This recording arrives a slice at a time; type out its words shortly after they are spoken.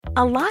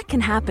A lot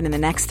can happen in the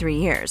next 3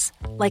 years.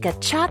 Like a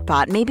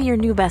chatbot may be your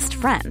new best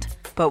friend.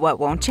 But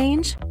what won't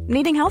change?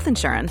 Needing health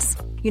insurance.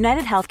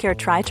 United Healthcare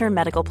Tri-Term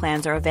Medical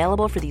Plans are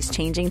available for these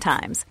changing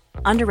times.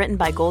 Underwritten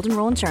by Golden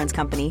Rule Insurance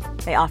Company,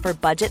 they offer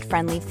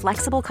budget-friendly,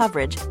 flexible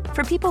coverage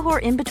for people who are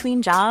in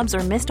between jobs or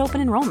missed open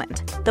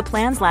enrollment. The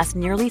plans last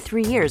nearly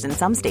 3 years in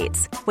some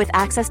states, with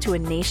access to a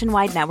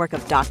nationwide network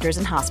of doctors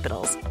and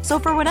hospitals. So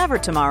for whatever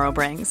tomorrow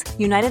brings,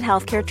 United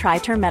Healthcare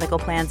Tri-Term Medical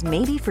Plans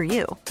may be for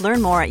you.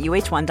 Learn more at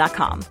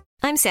uh1.com.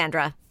 I'm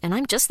Sandra, and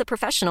I'm just the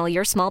professional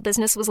your small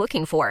business was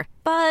looking for.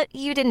 But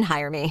you didn't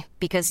hire me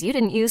because you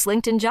didn't use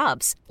LinkedIn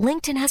Jobs.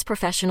 LinkedIn has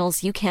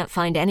professionals you can't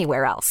find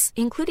anywhere else,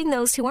 including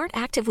those who aren't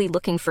actively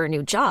looking for a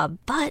new job,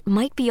 but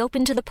might be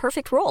open to the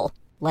perfect role,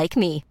 like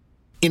me.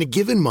 In a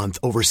given month,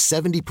 over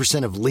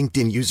 70% of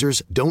LinkedIn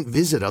users don't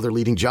visit other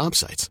leading job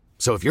sites.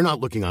 So if you're not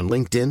looking on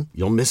LinkedIn,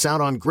 you'll miss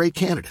out on great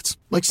candidates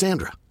like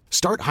Sandra.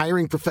 Start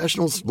hiring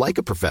professionals like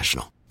a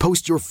professional.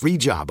 Post your free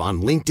job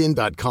on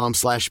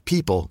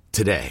linkedin.com/people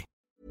today.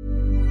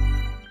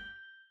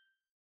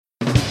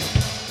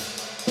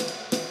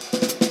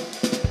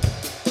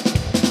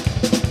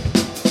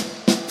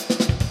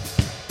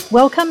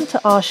 Welcome to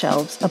Our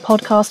Shelves, a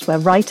podcast where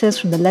writers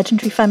from the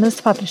legendary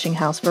feminist publishing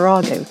house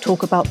Virago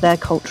talk about their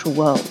cultural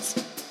worlds.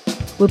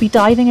 We'll be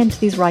diving into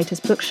these writers'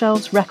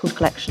 bookshelves, record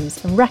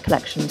collections, and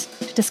recollections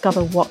to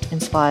discover what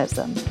inspires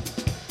them.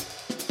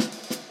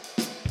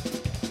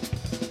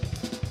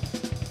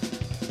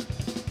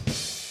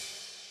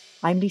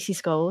 I'm Lucy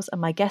Scholes, and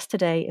my guest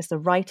today is the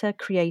writer,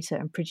 creator,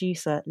 and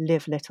producer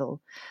Liv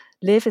Little.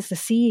 Liv is the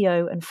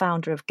CEO and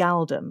founder of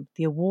Galdem,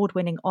 the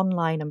award-winning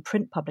online and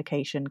print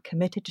publication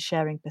committed to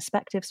sharing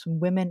perspectives from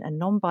women and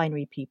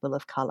non-binary people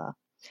of colour.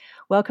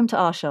 Welcome to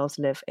Our Shelves,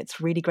 Liv.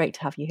 It's really great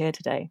to have you here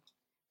today.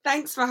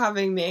 Thanks for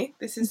having me.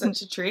 This is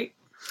such a treat.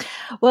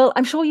 Well,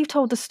 I'm sure you've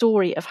told the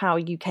story of how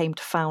you came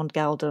to found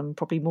Galdem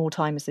probably more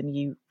times than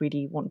you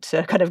really want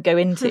to kind of go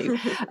into.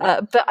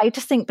 But I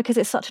just think because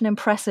it's such an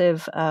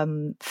impressive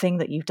thing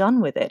that you've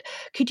done with it,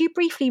 could you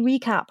briefly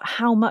recap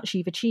how much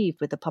you've achieved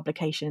with the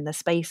publication in the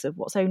space of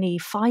what's only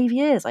 5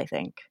 years, I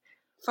think?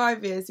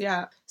 5 years,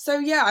 yeah. So,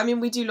 yeah, I mean,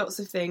 we do lots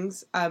of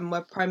things.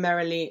 We're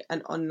primarily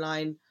an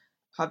online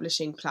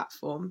publishing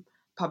platform,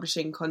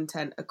 publishing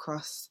content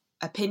across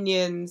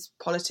opinions,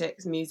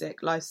 politics,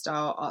 music,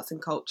 lifestyle, arts and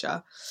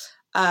culture.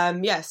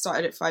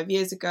 Started it 5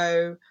 years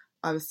ago.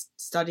 I was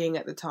studying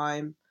at the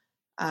time.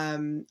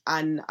 And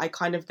I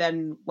kind of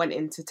then went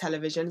into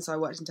television. So I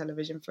worked in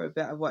television for a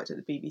bit. I worked at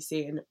the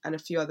BBC and a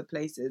few other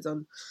places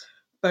on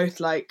both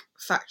like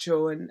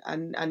factual and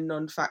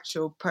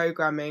non-factual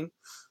programming.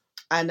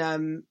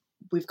 And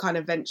we've kind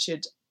of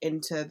ventured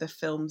into the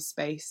film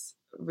space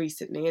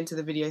recently, into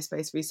the video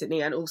space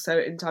recently, and also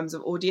in terms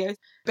of audio.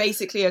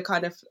 Basically a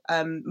kind of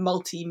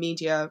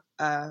multimedia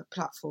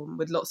platform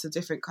with lots of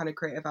different kind of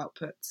creative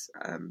outputs.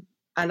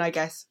 And I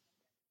guess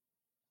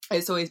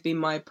it's always been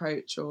my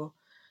approach, or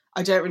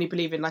I don't really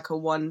believe in like a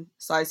one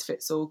size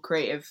fits all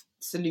creative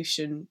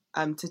solution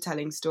to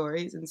telling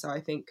stories. And so I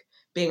think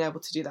being able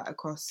to do that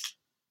across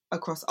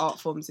art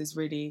forms is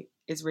really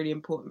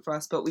important for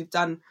us. But we've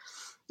done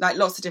like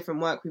lots of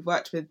different work. We've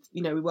worked with,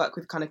 we work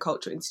with kind of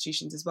cultural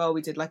institutions as well.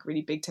 We did like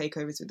really big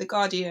takeovers with The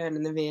Guardian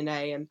and the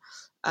V&A, and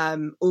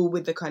all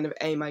with the kind of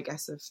aim, I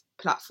guess, of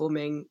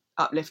platforming,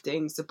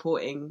 uplifting,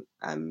 supporting,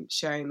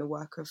 sharing the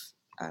work of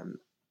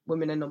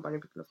women and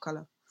non-binary people of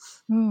colour.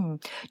 Do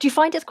you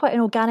find it's quite an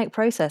organic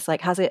process?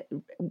 Like, has it,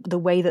 the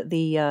way that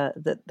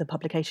the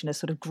publication has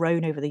sort of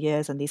grown over the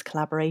years and these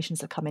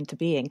collaborations have come into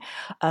being,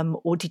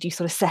 or did you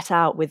sort of set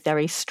out with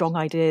very strong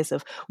ideas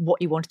of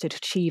what you wanted to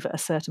achieve at a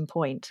certain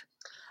point?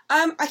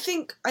 I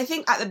think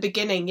at the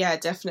beginning, yeah,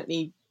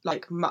 definitely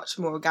like much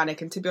more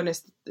organic. And to be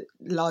honest,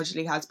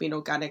 largely has been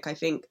organic. I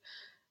think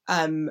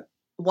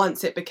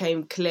once it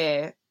became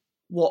clear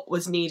what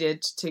was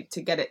needed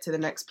to get it to the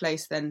next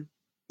place, then,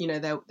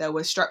 there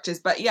were structures.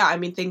 But yeah, I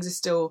mean, things are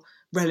still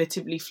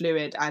relatively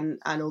fluid and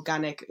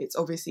organic. It's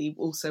obviously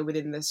also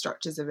within the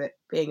structures of it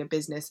being a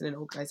business and an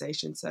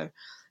organisation. So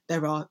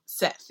there are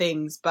set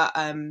things, but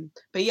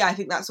yeah, I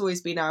think that's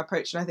always been our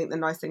approach. And I think the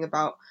nice thing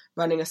about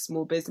running a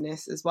small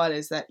business as well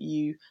is that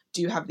you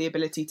do have the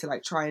ability to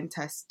like try and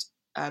test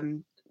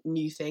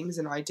new things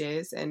and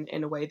ideas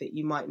in a way that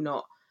you might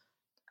not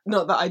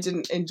that I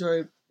didn't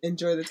enjoy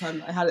the time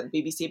that I had at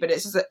the BBC, but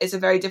it's a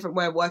very different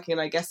way of working.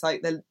 And I guess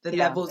like the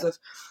levels of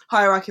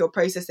hierarchy or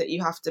process that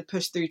you have to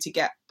push through to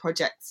get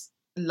projects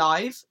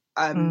live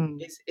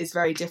is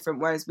very different.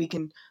 Whereas we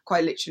can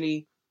quite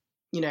literally,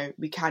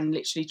 we can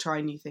literally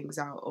try new things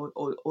out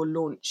or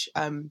launch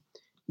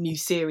new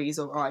series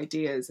or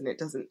ideas, and it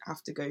doesn't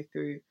have to go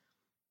through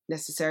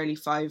necessarily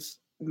 5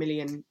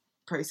 million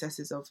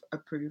processes of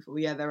approval.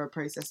 Yeah, there are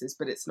processes,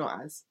 but it's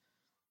not as,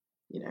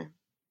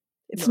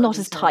 it's not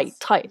as tight,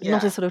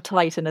 not as sort of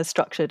tight and as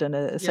structured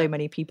and so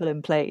many people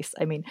in place.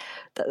 I mean,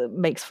 that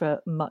makes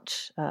for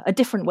much a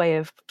different way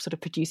of sort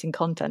of producing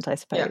content, I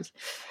suppose.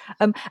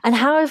 And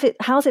how's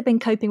it been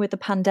coping with the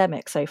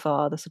pandemic so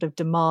far? The sort of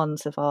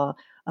demands of our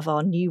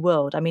new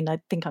world. I mean, I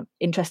think I'm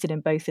interested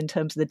in both in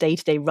terms of the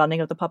day-to-day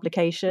running of the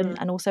publication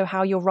and also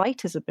how your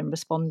writers have been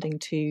responding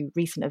to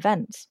recent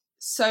events.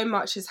 So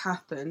much has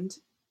happened,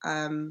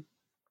 and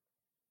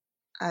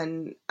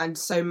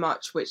so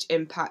much which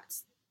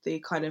impacts the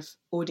kind of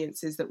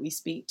audiences that we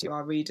speak to,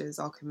 our readers,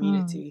 our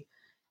community,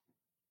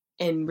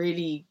 in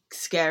really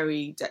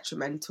scary,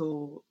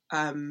 detrimental,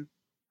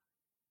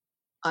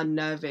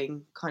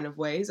 unnerving kind of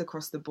ways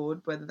across the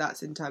board, whether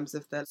that's in terms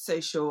of the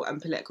social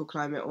and political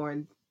climate or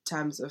in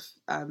terms of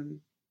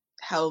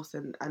health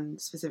and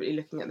specifically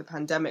looking at the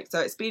pandemic. So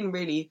it's been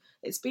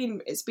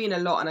a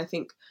lot. And I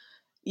think,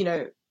 you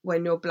know,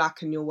 when you're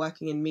Black and you're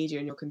working in media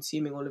and you're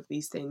consuming all of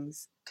these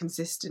things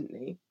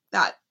consistently,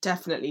 that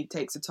definitely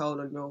takes a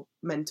toll on your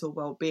mental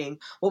well-being.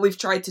 What we've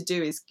tried to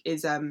do is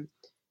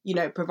you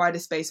know, provide a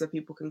space where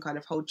people can kind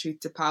of hold truth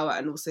to power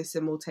and also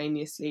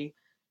simultaneously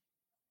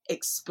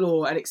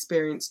explore and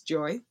experience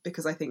joy,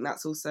 because I think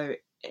that's also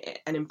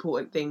an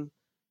important thing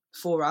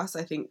for us.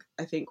 I think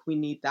we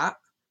need that.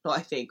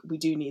 We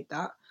do need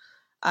that.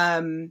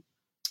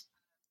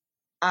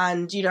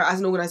 And, you know, as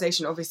an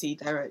organisation, obviously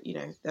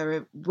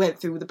there went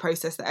through the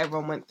process that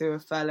everyone went through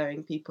of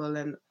furloughing people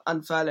and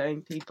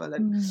unfurloughing people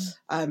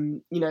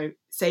and, you know,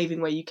 saving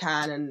where you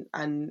can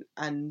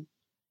and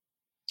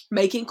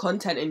making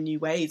content in new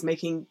ways,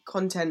 making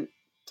content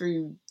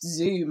through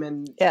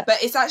Zoom.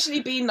 But it's actually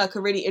been like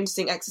a really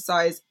interesting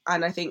exercise.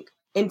 And I think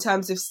in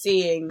terms of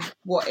seeing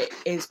what it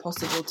is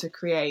possible to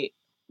create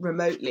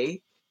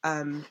remotely,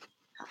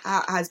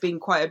 has been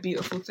quite a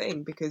beautiful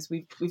thing, because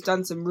we've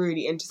done some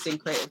really interesting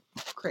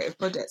creative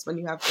projects. When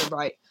you have the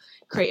right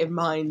creative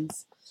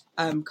minds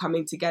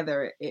coming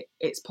together,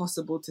 it's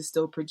possible to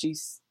still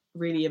produce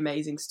really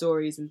amazing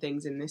stories and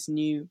things in this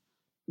new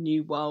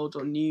world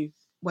or new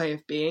way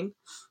of being.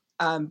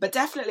 But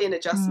definitely an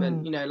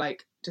adjustment, you know,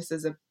 like just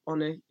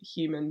on a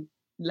human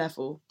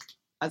level,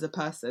 as a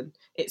person,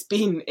 it's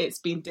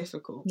been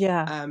difficult.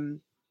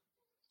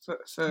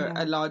 For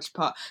a large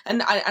part,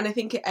 and I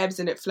think it ebbs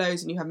and it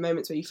flows, and you have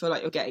moments where you feel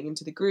like you're getting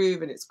into the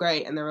groove and it's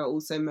great, and there are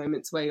also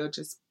moments where you're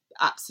just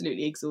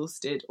absolutely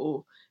exhausted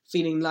or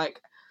feeling like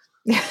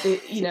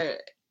you know,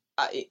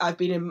 I've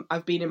been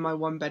in my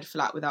one bed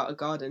flat without a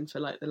garden for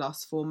like the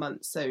last 4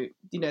 months, so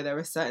you know there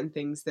are certain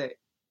things that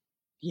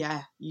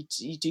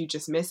you do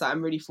just miss.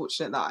 I'm really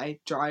fortunate that I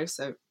drive,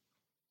 so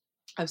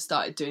I've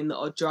started doing the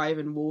odd drive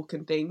and walk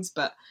and things,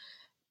 but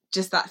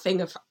just that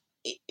thing of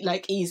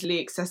like easily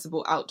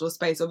accessible outdoor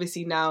space.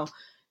 Obviously now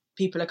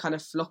people are kind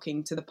of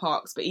flocking to the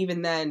parks, but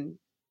even then,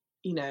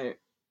 you know,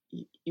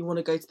 you want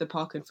to go to the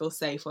park and feel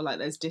safe, or like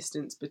there's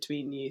distance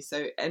between you.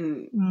 So,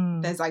 and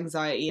there's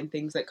anxiety and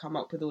things that come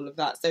up with all of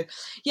that. So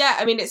yeah,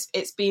 I mean,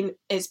 it's been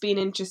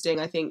interesting.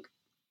 I think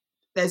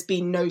there's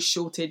been no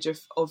shortage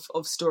of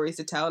stories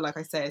to tell, like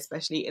I say,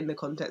 especially in the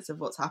context of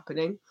what's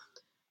happening.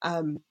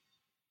 And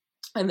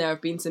there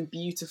have been some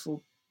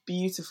beautiful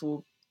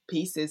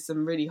pieces,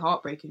 some really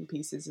heartbreaking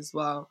pieces as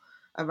well,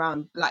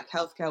 around Black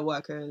healthcare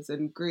workers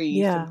and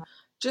grief, and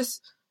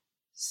just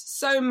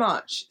so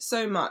much.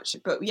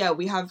 But yeah,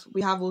 we have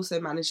also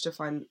managed to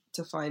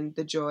find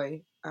the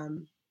joy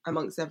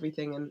amongst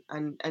everything,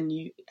 and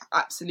you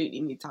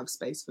absolutely need to have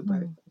space for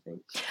both. I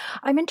think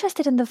I'm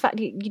interested in the fact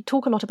you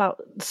talk a lot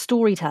about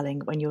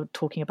storytelling when you're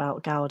talking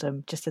about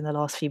Galdem, just in the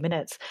last few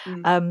minutes.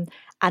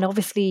 And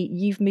obviously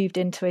you've moved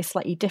into a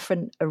slightly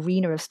different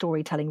arena of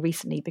storytelling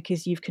recently,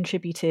 because you've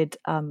contributed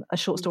a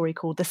short story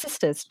called The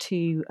Sisters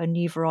to a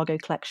new Virago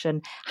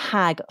collection,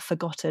 Hag: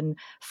 Forgotten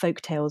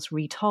Folktales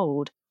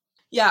Retold.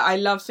 Yeah, I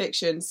love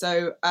fiction.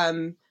 So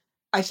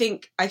I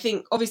think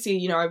obviously,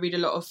 you know, I read a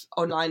lot of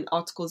online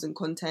articles and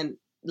content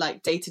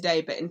like day to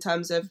day, but in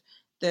terms of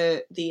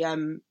the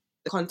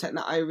content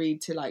that I read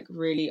to like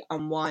really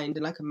unwind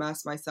and like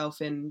immerse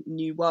myself in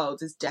new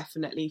worlds is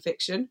definitely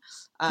fiction.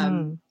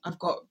 I've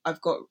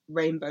got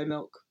Rainbow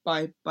Milk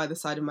by the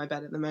side of my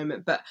bed at the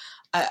moment, but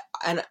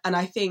and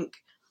I think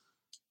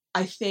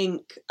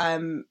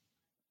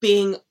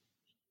being,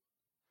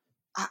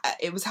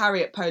 it was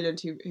Harriet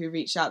Poland who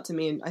reached out to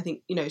me, and I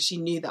think, you know, she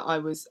knew that I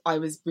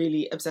was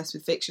really obsessed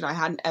with fiction. I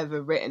hadn't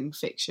ever written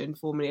fiction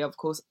formally. Of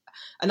course,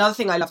 another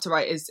thing I love to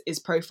write is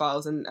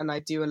profiles, and I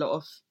do a lot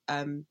of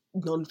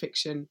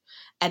non-fiction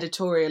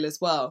editorial as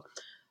well.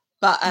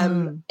 But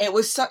it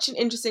was such an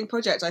interesting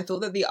project. I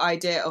thought that the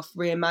idea of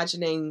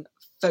reimagining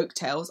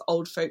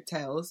old folk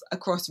tales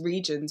across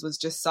regions was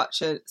just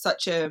such a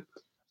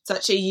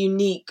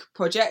unique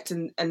project,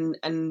 and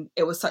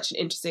it was such an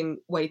interesting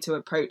way to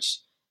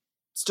approach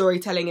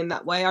storytelling in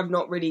that way. I've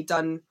not really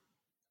done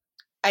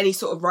any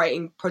sort of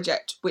writing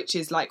project which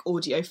is like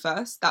audio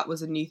first. That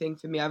was a new thing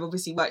for me. I've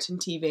obviously worked in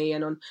TV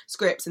and on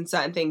scripts and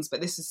certain things,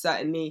 but this is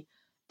certainly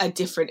a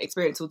different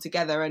experience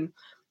altogether. And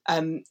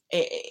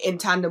in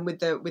tandem with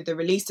the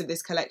release of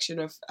this collection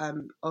of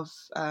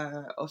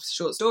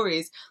short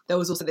stories, there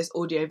was also this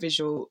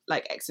audiovisual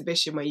like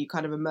exhibition where you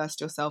kind of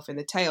immersed yourself in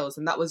the tales,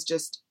 and that was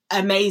just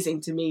amazing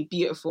to me,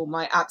 beautiful,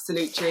 my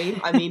absolute dream.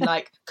 I mean,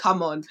 like,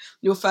 come on,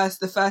 the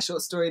first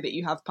short story that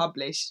you have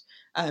published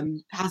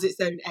has its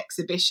own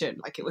exhibition.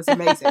 Like, it was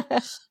amazing.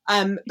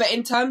 But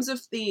in terms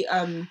of the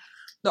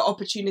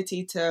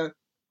opportunity to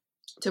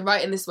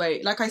write in this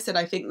way, like I said,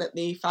 I think that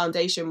the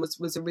foundation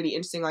was a really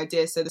interesting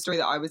idea. So the story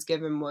that I was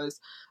given was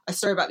a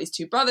story about these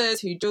two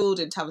brothers who duelled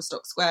in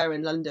Tavistock Square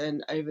in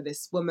London over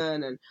this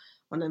woman, and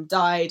one of them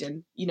died,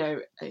 and you know,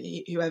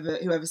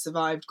 whoever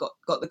survived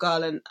got the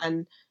girl.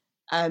 And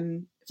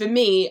for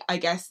me, I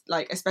guess,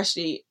 like,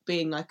 especially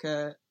being like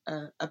a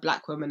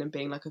black woman and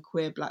being like a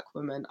queer black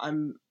woman,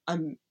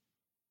 I'm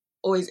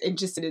always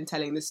interested in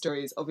telling the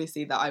stories,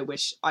 obviously, that I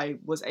wish I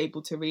was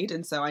able to read.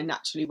 And so I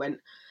naturally went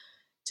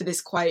to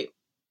this quite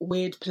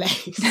weird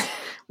place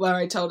where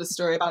I told a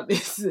story about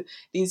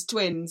these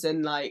twins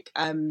and like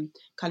kind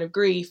of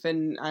grief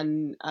and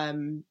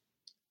an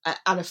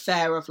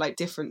affair of like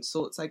different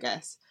sorts, I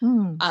guess.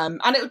 And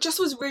it just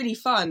was really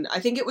fun. I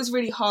think it was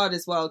really hard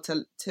as well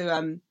to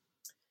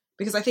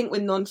because I think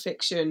with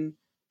nonfiction,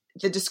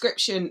 the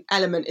description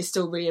element is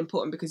still really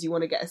important because you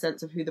want to get a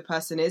sense of who the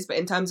person is. But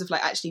in terms of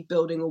like actually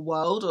building a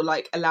world or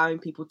like allowing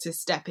people to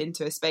step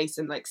into a space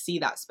and like see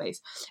that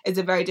space, it's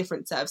a very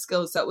different set of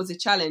skills. So it was a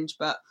challenge,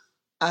 but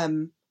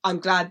I'm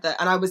glad that,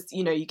 and I was,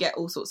 you know, you get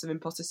all sorts of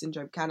imposter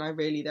syndrome.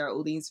 There are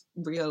all these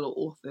real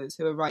authors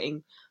who are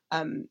writing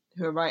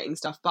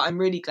stuff, but I'm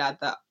really glad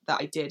that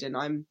I did. And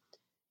I'm,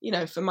 you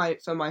know, for my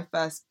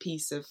first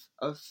piece of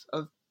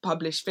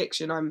published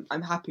fiction,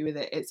 I'm happy with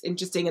it. It's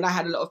interesting, and I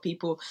had a lot of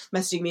people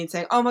messaging me and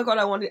saying, "Oh my god,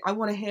 I want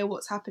to hear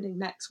what's happening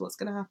next. What's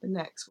going to happen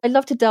next?" I'd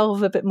love to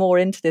delve a bit more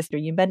into this.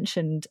 You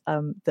mentioned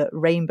that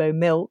Rainbow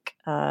Milk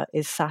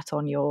is sat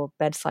on your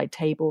bedside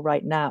table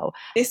right now.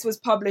 This was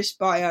published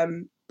by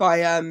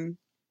Charmaine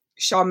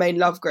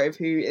Lovegrove,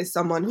 who is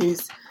someone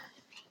whose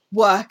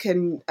work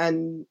and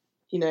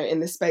you know,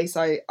 in the space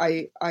I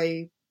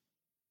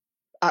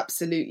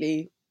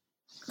absolutely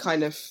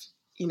kind of,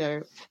 you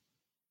know,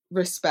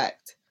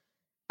 respect.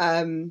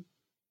 And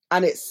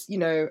it's, you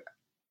know,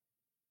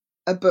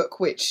 a book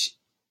which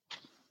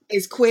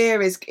is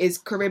queer, is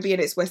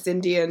Caribbean, it's West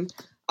Indian.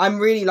 I'm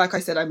really, like I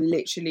said, I'm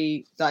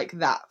literally like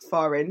that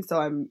far in, so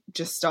I'm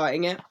just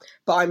starting it.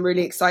 But I'm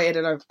really excited,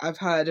 and I've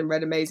heard and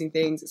read amazing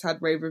things. It's had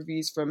rave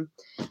reviews from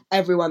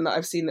everyone that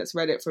I've seen that's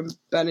read it, from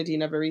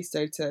Bernardine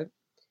Evaristo to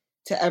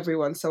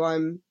everyone. So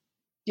I'm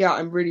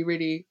really,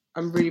 really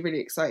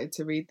excited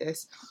to read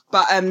this.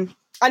 But and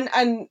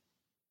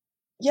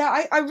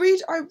yeah,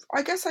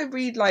 I guess I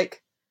read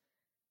like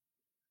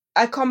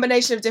a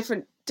combination of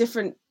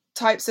different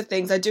types of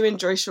things. I do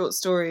enjoy short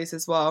stories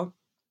as well.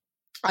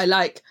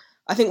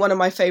 I think one of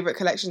my favourite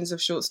collections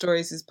of short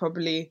stories is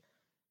probably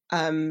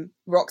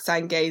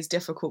Roxane Gay's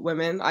Difficult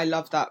Women. I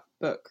love that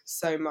book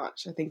so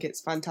much. I think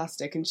it's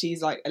fantastic. And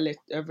she's like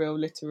a real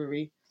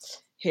literary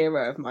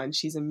hero of mine.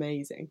 She's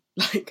amazing,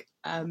 like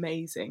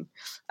amazing.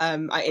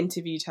 I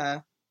interviewed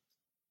her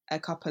a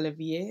couple of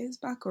years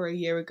back, or a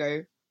year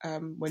ago,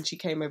 when she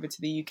came over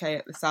to the UK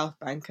at the South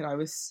Bank, and I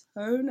was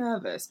so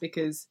nervous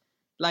because,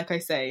 like I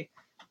say,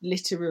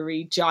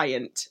 literary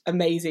giant,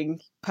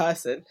 amazing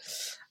person.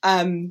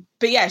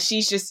 But yeah,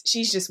 she's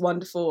just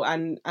wonderful,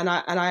 and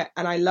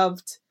I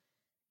loved,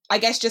 I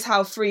guess, just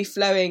how free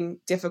flowing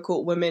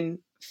Difficult Women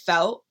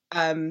felt.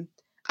 And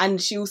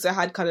she also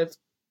had kind of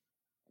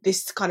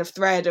this kind of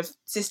thread of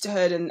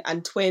sisterhood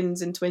and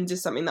twins, and twins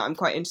is something that I'm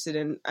quite interested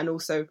in, and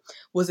also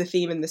was a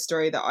theme in the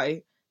story that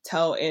I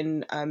tell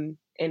in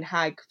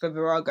Hag for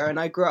Virago. And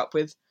I grew up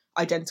with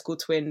identical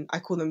twin, I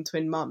call them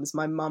twin mums,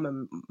 my mum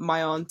and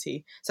my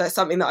auntie. So it's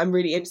something that I'm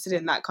really interested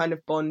in, that kind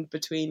of bond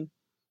between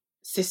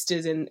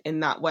sisters in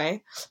that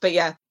way. But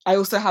yeah, I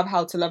also have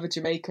How to Love a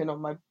Jamaican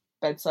on my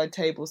bedside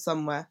table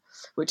somewhere,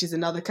 which is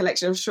another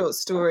collection of short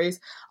stories.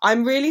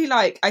 I'm really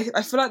like,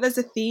 I feel like there's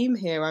a theme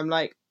here. I'm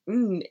like,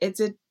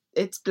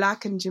 it's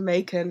Black and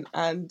Jamaican,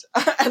 and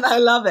I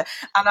love it.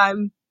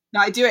 And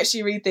I do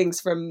actually read things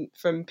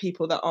from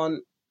people that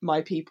aren't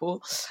my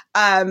people.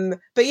 But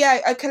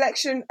yeah, a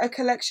collection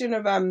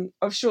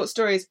of short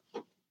stories.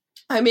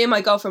 Me and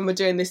my girlfriend were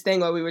doing this thing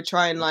where we would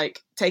try and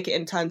like take it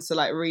in turns to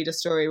like read a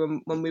story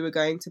when we were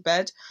going to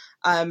bed.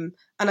 And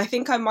I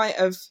think I might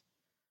have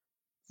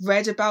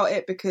read about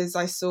it because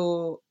I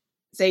saw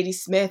Zadie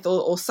Smith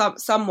or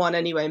someone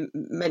anyway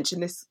mention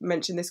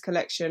this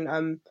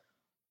collection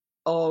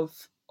of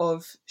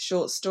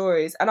short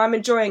stories, and I'm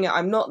enjoying it.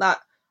 I'm not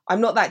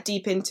that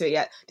deep into it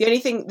yet.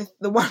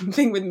 The one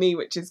thing with me,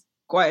 which is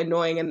quite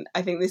annoying, and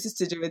I think this is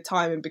to do with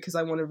timing because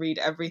I want to read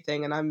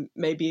everything, and I'm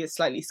maybe a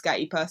slightly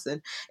scatty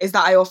person, is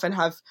that I often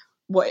have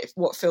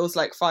what feels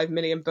like 5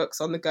 million books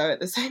on the go at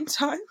the same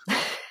time.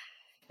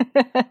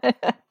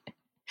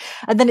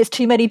 And then it's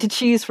too many to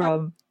choose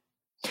from.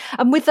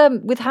 And with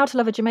How to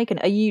Love a Jamaican,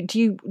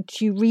 do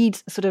you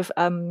read sort of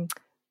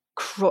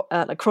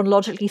like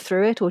chronologically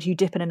through it, or do you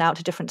dip in and out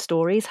to different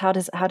stories? How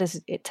does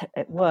it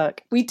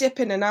work? We dip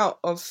in and out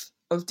of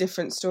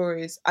different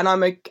stories, and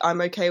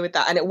I'm okay with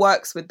that, and it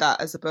works with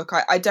that as a book.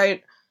 I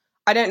don't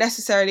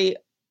necessarily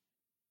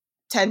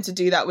tend to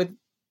do that with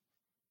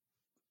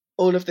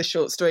all of the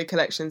short story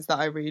collections that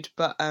I read,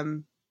 but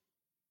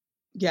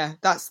yeah,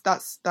 that's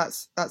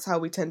how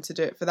we tend to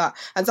do it for that.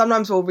 And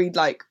sometimes we'll read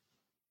like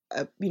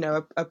a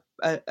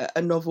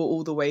novel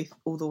all the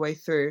way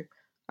through,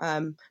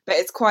 but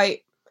it's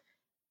quite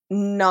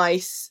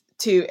nice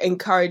to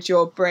encourage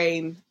your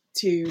brain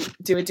to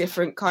do a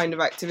different kind of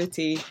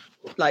activity,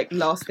 like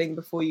last thing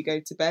before you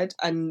go to bed,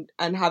 and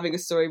having a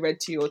story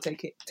read to you, or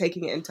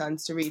taking it in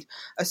turns to read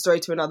a story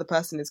to another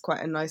person is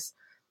quite a nice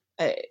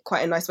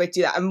way to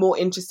do that, and more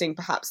interesting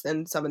perhaps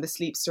than some of the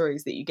sleep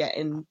stories that you get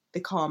in the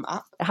Calm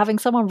app. Having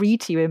someone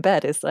read to you in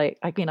bed is like,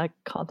 I mean, I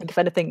can't think of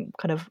anything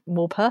kind of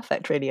more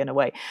perfect really in a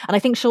way. And I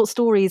think short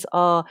stories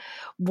are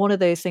one of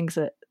those things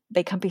that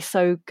they can be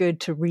so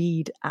good to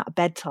read at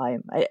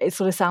bedtime. It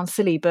sort of sounds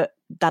silly, but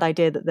that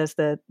idea that there's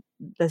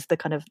the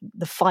kind of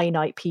the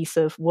finite piece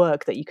of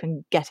work that you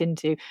can get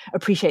into,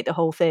 appreciate the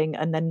whole thing,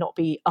 and then not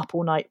be up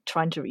all night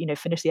trying to,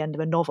 finish the end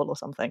of a novel or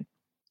something.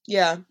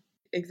 Yeah,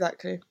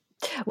 exactly.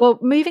 Well,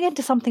 moving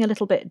into something a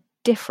little bit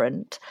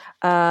different,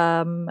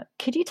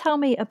 could you tell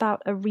me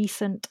about a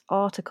recent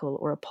article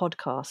or a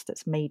podcast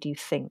that's made you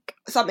think?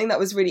 Something that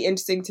was really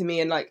interesting to me,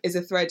 and like is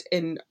a thread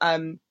in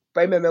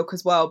Rainbow Milk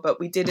as well,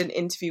 but we did an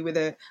interview with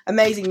an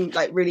amazing,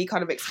 like really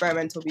kind of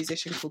experimental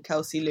musician called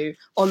Kelsey Lu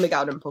on the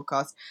Gowden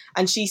podcast,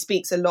 and she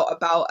speaks a lot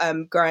about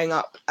growing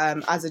up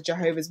as a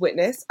Jehovah's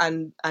Witness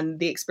and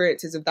the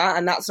experiences of that,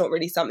 and that's not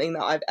really something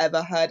that I've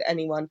ever heard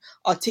anyone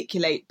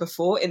articulate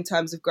before in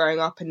terms of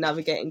growing up and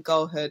navigating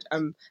girlhood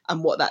and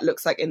what that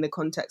looks like in the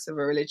context of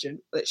a religion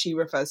that she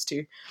refers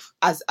to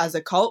as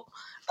a cult,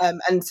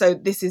 and so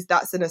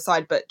that's an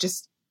aside, but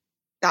just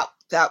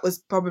that was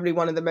probably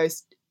one of the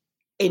most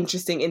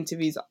interesting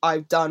interviews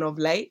I've done of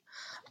late.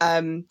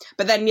 But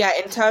then, yeah,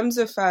 in terms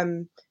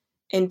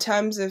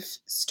of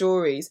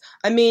stories,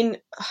 I mean,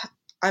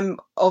 I'm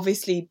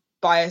obviously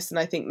biased, and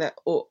I think that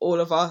all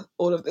of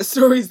the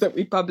stories that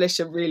we publish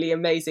are really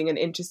amazing and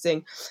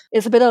interesting.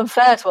 It's a bit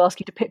unfair to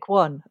ask you to pick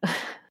one.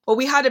 Well,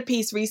 we had a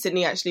piece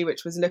recently actually,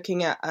 which was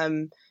looking at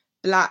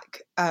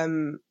Black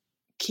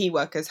key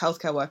workers,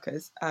 healthcare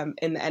workers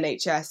in the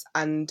NHS,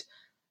 and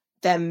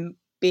them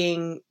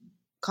being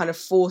kind of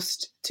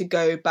forced to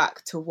go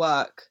back to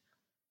work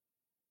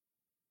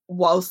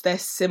whilst they're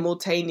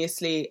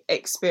simultaneously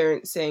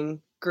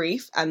experiencing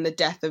grief and the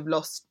death of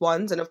lost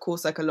ones. And of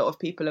course, like a lot of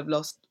people have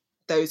lost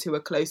those who are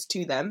close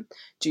to them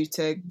due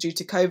to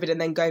COVID,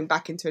 and then going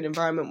back into an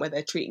environment where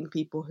they're treating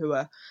people who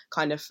are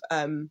kind of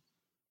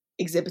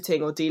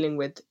exhibiting or dealing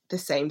with the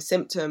same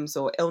symptoms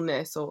or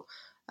illness or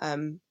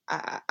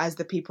as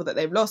the people that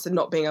they've lost, and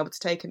not being able to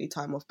take any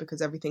time off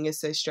because everything is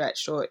so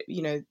stretched, or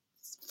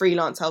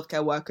freelance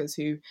healthcare workers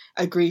who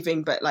are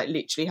grieving but like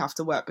literally have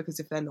to work because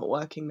if they're not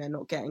working they're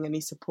not getting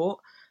any support,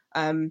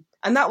 and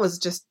that was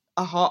just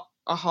a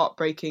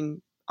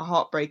heartbreaking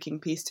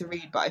piece to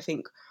read, but I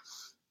think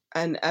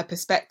and a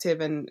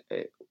perspective and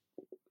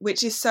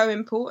which is so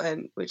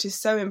important.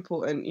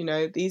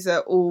 These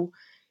are all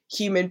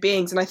human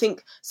beings, and I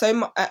think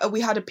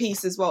we had a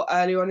piece as well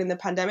earlier on in the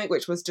pandemic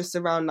which was just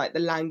around like the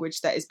language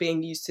that is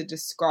being used to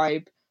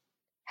describe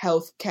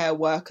healthcare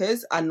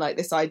workers, and like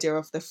this idea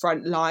of the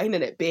front line,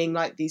 and it being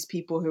like these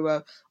people who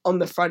are on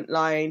the front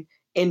line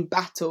in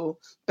battle,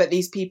 but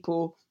these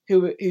people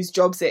whose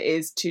jobs it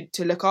is to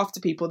look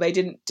after people, they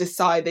didn't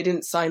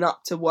sign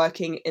up to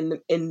working in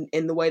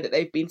the way that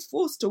they've been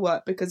forced to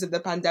work because of the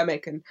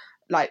pandemic and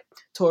like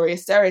Tory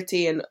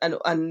austerity and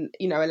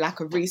a lack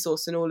of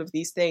resource and all of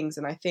these things.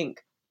 And I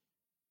think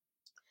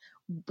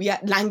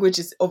language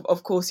is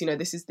of course,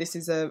 this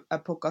is a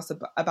podcast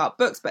about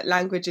books, but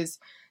language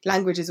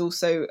is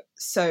also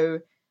so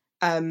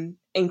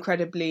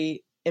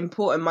incredibly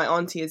important. My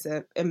auntie is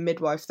a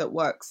midwife that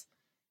works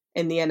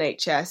in the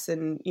NHS,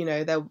 and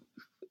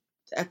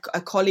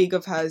a colleague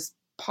of hers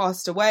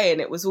passed away,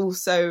 and it was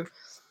also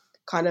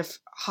kind of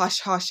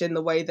hush in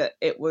the way that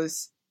it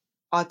was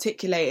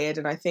articulated.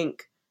 And I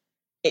think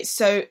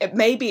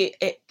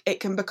it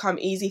can become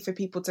easy for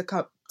people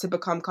to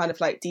become kind of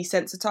like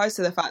desensitized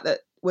to the fact that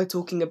we're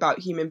talking about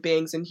human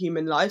beings and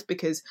human life,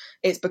 because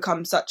it's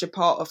become such a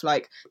part of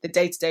like the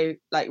day-to-day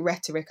like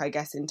rhetoric, I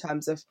guess, in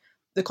terms of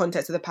the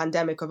context of the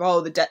pandemic of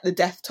the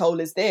death toll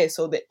is this,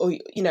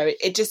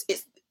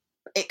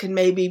 it can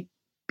maybe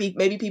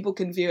people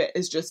can view it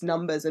as just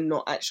numbers and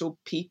not actual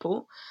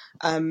people,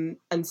 and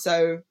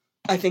so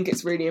I think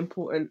it's really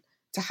important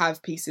to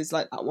have pieces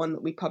like that one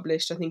that we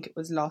published, I think it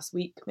was last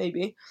week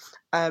maybe,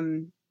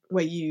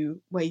 where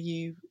you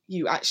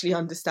actually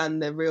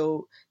understand the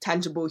real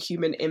tangible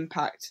human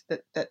impact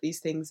that these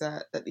things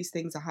are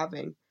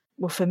having.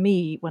 Well, for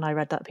me, when I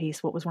read that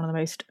piece, what was one of the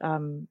most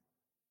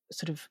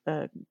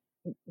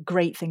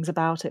great things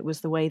about it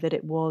was the way that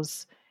it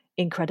was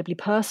incredibly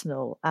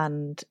personal,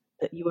 and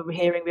that you were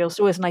hearing real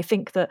stories. And I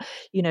think that,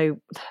 you know,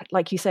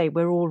 like you say,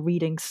 we're all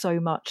reading so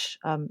much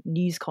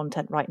news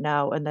content right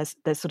now, and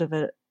there's sort of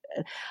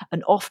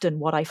and often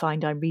what I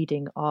find I'm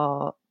reading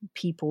are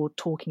people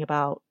talking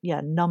about the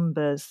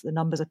numbers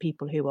of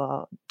people who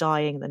are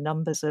dying, the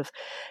numbers of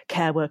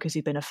care workers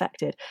who've been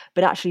affected,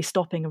 but actually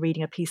stopping and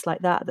reading a piece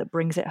like that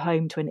brings it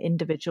home to an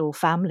individual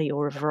family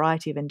or a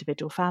variety of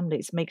individual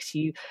families makes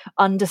you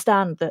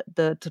understand that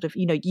the sort of,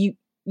 you know,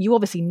 you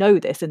obviously know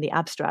this in the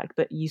abstract,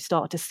 but you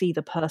start to see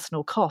the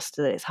personal cost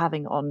that it's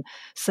having on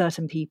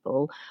certain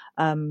people,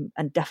 and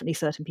definitely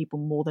certain people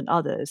more than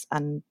others.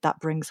 And that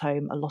brings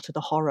home a lot of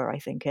the horror, I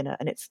think, in it.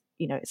 And it's,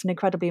 you know, it's an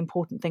incredibly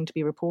important thing to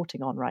be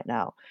reporting on right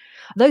now.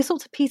 Those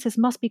sorts of pieces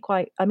must be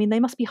they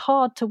must be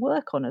hard to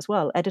work on as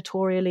well,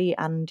 editorially,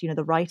 and, you know,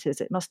 the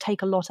writers, it must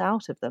take a lot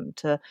out of them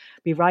to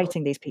be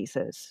writing these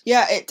pieces.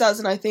 Yeah, it does.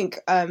 And I think,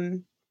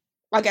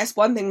 I guess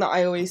one thing that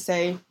I always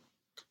say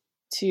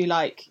to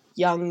like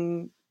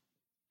young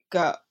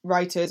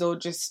writers, or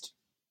just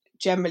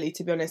generally,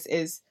 to be honest,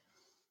 is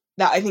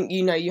that I think,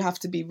 you know, you have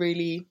to be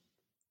really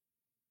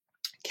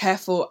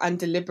careful and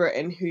deliberate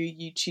in who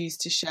you choose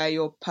to share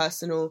your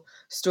personal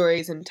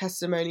stories and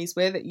testimonies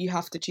with. That you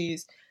have to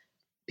choose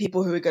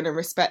people who are going to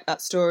respect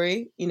that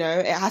story. You know,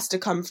 it has to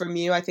come from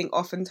you. I think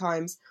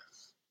oftentimes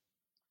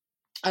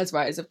as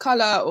writers of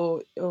colour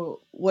or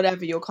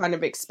whatever, you're kind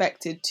of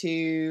expected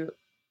to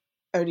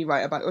only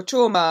write about your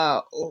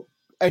trauma or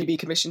only be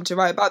commissioned to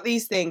write about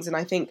these things. And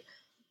I think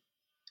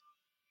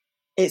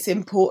it's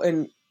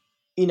important,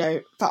 you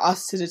know, for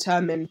us to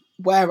determine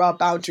where our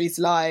boundaries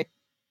lie.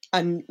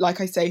 And like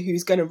I say,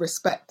 who's going to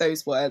respect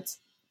those words,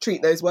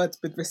 treat those words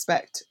with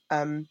respect,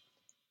 and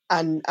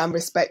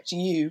respect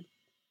you,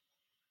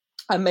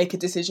 and make a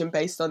decision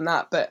based on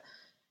that. But,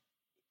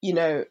 you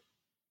know,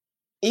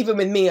 even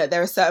with me,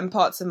 there are certain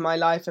parts of my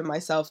life and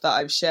myself that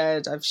I've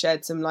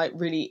shared some like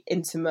really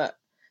intimate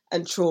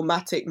and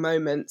traumatic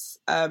moments.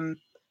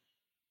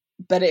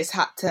 But it's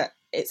had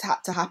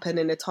to happen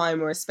in a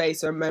time or a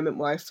space or a moment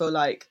where I feel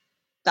like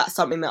that's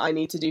something that I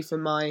need to do for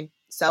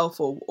myself,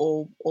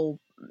 or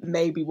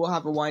maybe will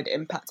have a wider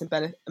impact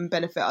and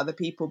benefit other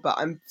people. But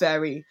I'm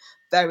very,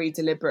 very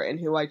deliberate in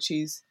who I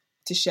choose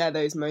to share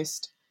those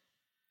most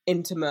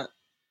intimate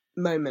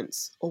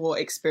moments or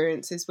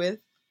experiences with.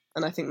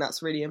 And I think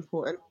that's really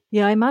important.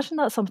 Yeah, I imagine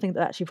that's something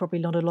that actually probably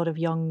not a lot of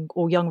young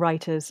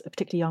writers,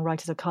 particularly young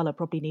writers of colour,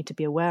 probably need to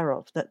be aware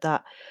of,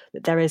 that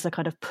there is a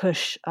kind of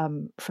push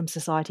from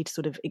society to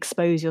sort of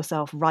expose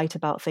yourself, write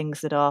about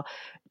things that are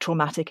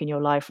traumatic in your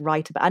life,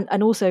 write about,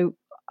 and also,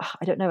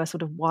 I don't know, a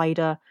sort of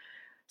wider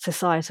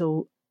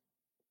societal,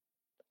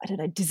 I don't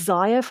know,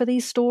 desire for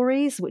these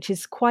stories, which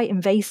is quite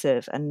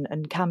invasive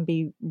and can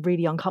be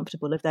really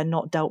uncomfortable if they're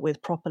not dealt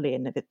with properly,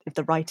 and if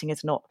the writing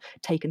is not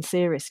taken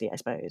seriously, I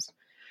suppose.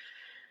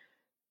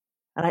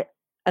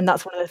 And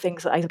that's one of the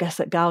things that I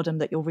guess at Galdem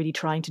that you're really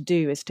trying to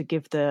do, is to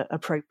give the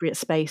appropriate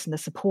space and the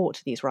support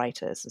to these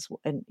writers,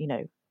 and, you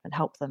know, and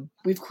help them.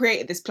 We've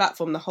created this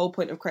platform. The whole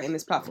point of creating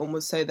this platform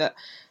was so that,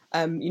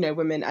 you know,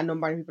 women and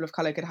non-binary people of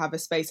colour could have a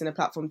space and a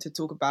platform to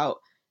talk about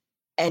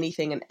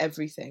anything and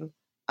everything.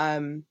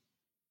 And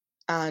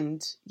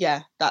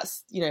yeah,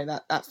 that's, you know,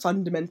 that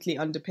fundamentally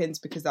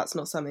underpins, because that's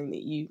not something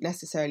that you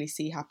necessarily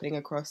see happening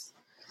across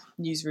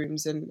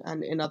newsrooms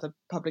and in other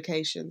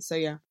publications. So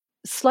yeah.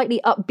 Slightly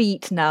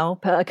upbeat now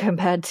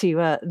compared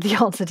to the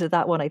answer to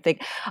that one, I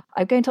think.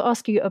 I'm going to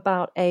ask you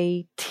about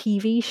a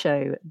TV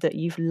show that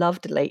you've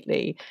loved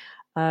lately.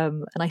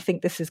 And I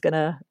think this is going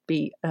to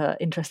be an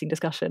interesting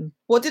discussion.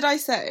 What did I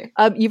say?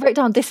 You wrote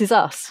down This Is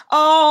Us.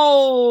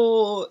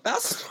 Oh,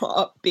 that's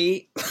not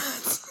upbeat.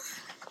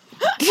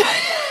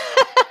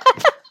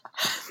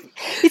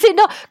 Is it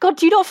not? God,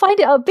 do you not find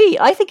it upbeat?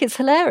 I think it's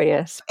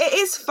hilarious. It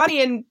is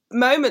funny in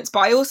moments, but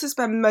I also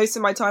spend most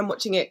of my time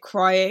watching it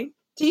crying.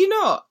 Do you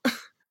not?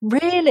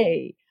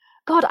 Really?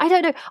 God, I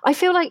don't know. I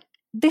feel like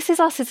This Is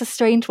Us is a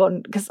strange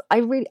one, because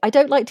I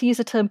don't like to use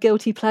the term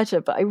guilty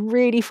pleasure, but I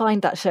really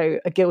find that show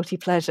a guilty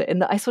pleasure, in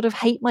that I sort of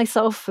hate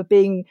myself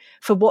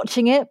for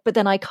watching it, but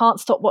then I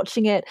can't stop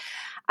watching it.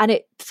 And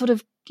it sort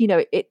of, you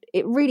know,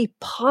 it really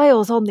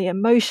piles on the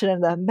emotion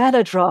and the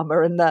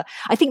melodrama, and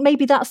I think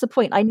maybe that's the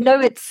point. I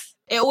know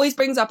it always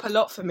brings up a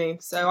lot for me.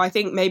 So I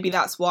think maybe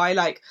that's why,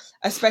 like,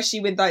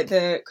 especially with like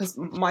because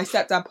my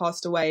stepdad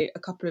passed away a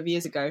couple of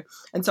years ago.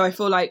 And so I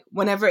feel like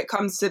whenever it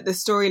comes to the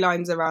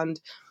storylines around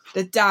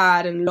the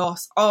dad and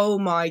loss, oh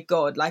my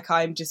God, like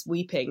I'm just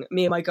weeping.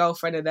 Me and my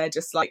girlfriend are there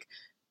just like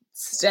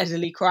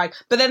steadily crying.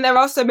 But then there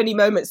are so many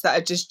moments that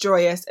are just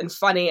joyous and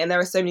funny. And there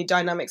are so many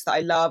dynamics that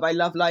I love. I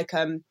love like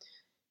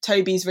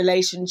Toby's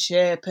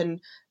relationship, and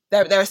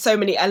there are so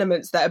many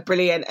elements that are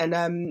brilliant,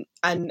 and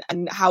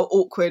how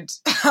awkward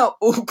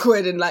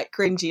and like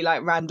cringy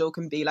like Randall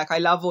can be. Like I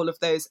love all of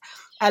those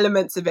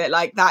elements of it.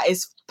 Like that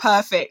is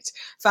perfect,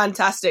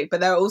 fantastic. But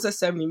there are also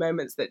so many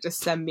moments that just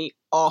send me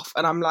off,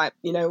 and I'm like,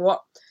 you know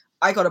what?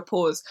 I gotta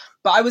pause.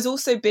 But I was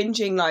also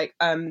binging like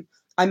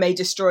I May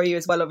Destroy You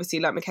as well, obviously,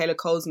 like Michaela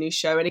Cole's new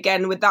show. And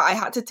again with that I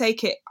had to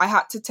take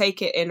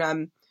it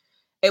in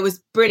it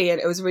was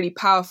brilliant. It was really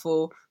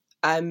powerful.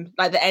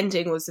 Like the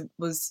ending was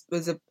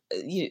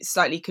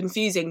slightly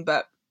confusing,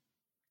 but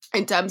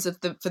in terms of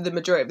for the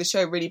majority of the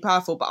show, really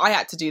powerful. But I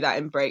had to do that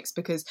in breaks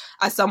because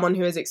as someone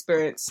who has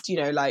experienced,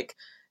 like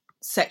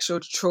sexual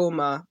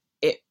trauma,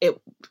 it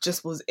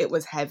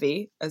was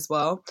heavy as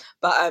well.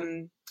 But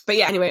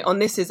yeah, anyway, on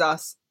This Is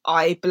Us,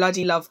 I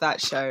bloody love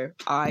that show.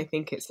 I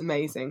think it's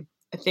amazing.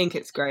 I think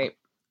it's great.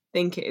 I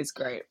think it is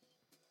great.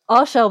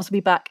 Our Shelves will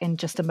be back in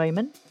just a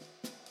moment.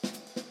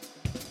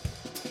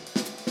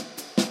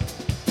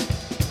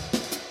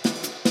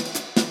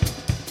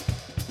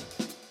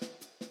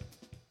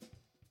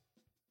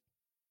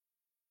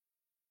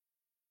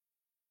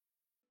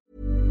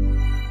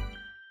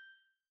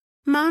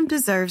 Mom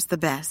deserves the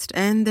best,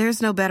 and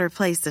there's no better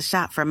place to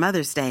shop for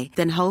Mother's Day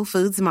than Whole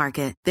Foods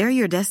Market. They're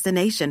your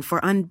destination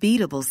for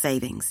unbeatable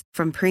savings,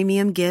 from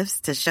premium gifts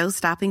to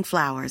show-stopping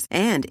flowers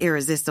and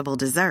irresistible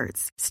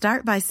desserts.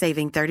 Start by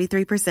saving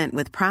 33%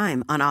 with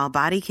Prime on all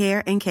body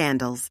care and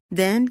candles.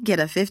 Then get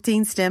a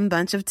 15-stem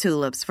bunch of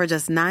tulips for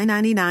just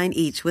 $9.99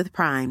 each with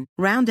Prime.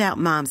 Round out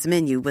Mom's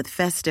menu with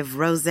festive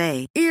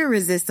rosé,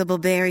 irresistible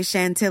berry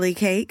chantilly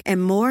cake,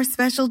 and more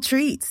special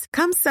treats.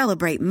 Come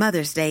celebrate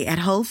Mother's Day at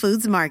Whole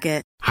Foods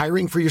Market.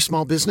 Hiring for your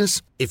small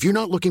business? If you're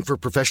not looking for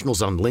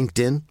professionals on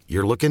LinkedIn,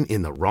 you're looking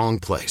in the wrong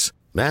place.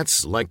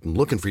 That's like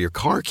looking for your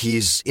car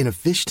keys in a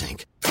fish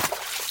tank.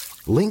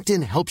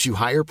 LinkedIn helps you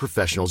hire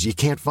professionals you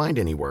can't find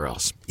anywhere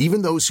else,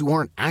 even those who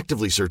aren't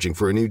actively searching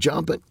for a new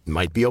job but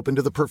might be open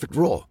to the perfect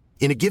role.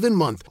 In a given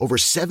month, over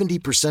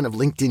 70% of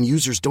LinkedIn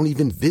users don't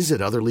even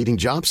visit other leading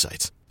job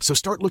sites. So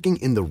start looking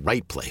in the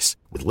right place.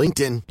 With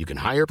LinkedIn, you can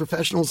hire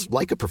professionals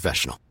like a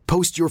professional.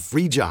 Post your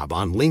free job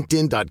on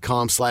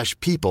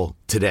linkedin.com/people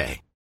today.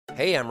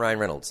 Hey, I'm Ryan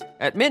Reynolds.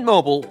 At Mint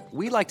Mobile,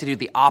 we like to do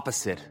the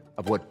opposite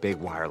of what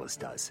Big Wireless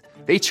does.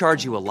 They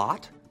charge you a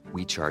lot,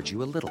 we charge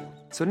you a little.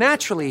 So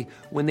naturally,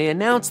 when they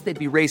announced they'd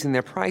be raising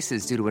their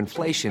prices due to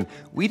inflation,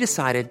 we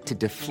decided to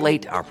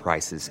deflate our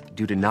prices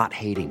due to not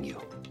hating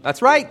you.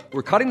 That's right.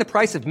 We're cutting the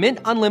price of Mint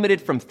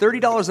Unlimited from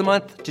 $30 a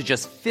month to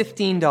just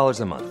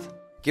 $15 a month.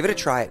 Give it a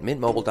try at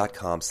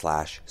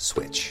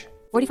mintmobile.com/switch.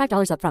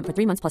 $45 up front for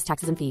 3 months plus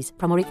taxes and fees.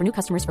 Promo rate for new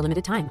customers for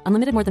limited time.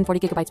 Unlimited more than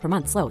 40 gigabytes per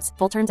month. Slows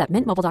full terms at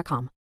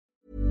mintmobile.com.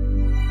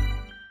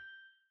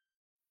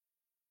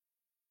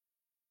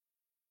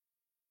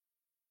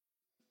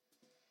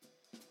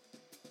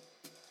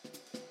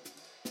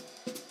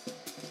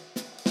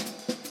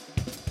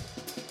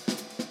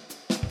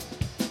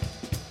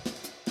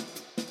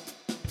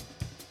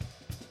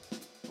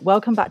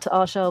 Welcome back to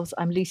Our Shelves.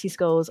 I'm Lucy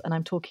Scholes and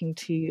I'm talking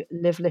to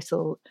Liv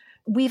Little.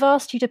 We've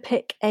asked you to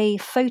pick a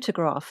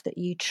photograph that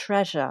you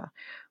treasure.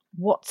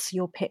 What's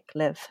your pick,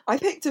 Liv? I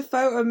picked a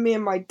photo of me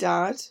and my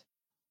dad.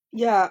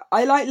 Yeah,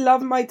 I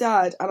love my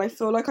dad, and I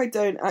feel like I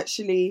don't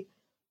actually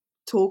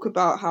talk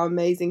about how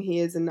amazing he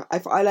is. And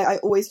I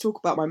always talk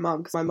about my mum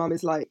because my mum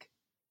is like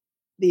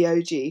the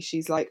OG.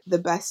 She's like the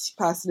best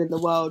person in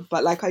the world.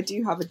 But like I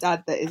do have a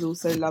dad that is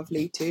also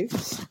lovely too.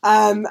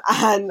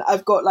 And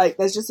I've got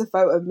there's just a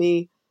photo of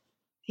me.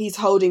 He's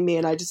holding me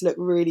and I just look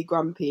really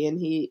grumpy, and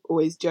he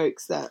always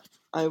jokes that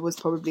I was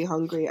probably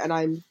hungry, and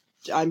I'm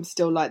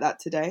still like that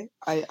today.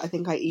 I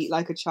think I eat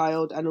like a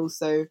child, and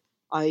also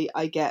I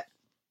get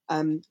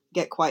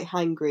quite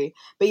hangry.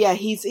 But yeah,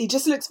 he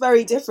just looks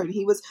very different.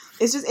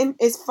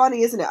 It's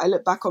funny, isn't it? I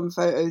look back on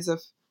photos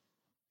of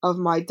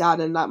my dad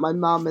and like my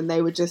mum, and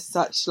they were just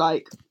such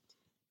like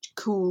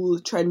cool,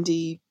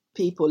 trendy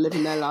people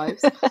living their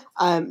lives.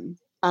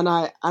 And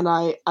I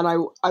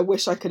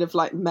wish I could have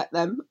like met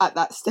them at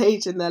that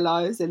stage in their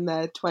lives, in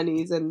their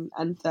 20s and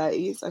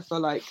 30s. I feel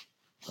like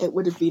it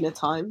would have been a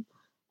time.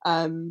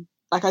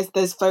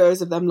 There's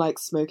photos of them like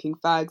smoking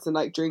fags and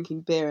like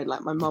drinking beer, and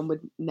like my mum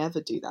would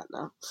never do that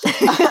now.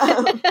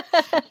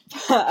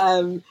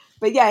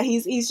 But yeah,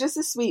 he's just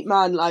a sweet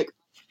man. Like,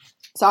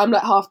 so I'm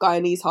like half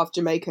Guyanese, half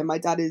Jamaican. My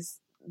dad is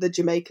the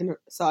Jamaican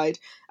side,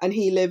 and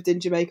he lived in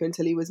Jamaica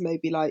until he was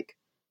maybe like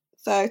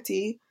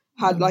 30.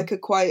 Had like a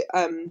quite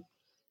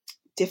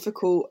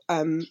difficult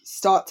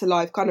start to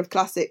life, kind of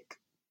classic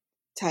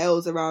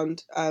tales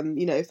around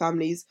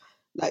families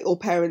like or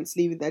parents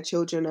leaving their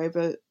children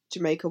over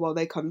Jamaica while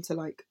they come to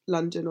like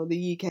London or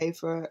the UK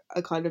for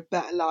a kind of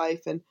better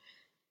life. And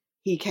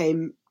he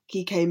came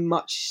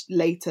much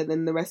later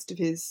than the rest of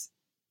his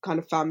kind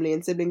of family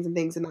and siblings and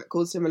things, and that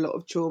caused him a lot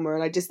of trauma.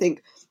 And I just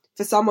think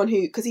for someone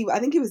who, because I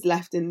think he was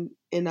left in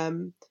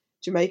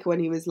Jamaica when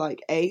he was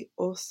like 8,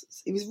 or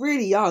he was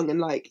really young, and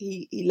like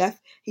he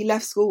left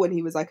school when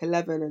he was like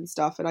 11 and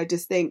stuff. And I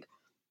just think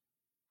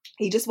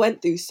he just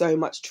went through so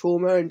much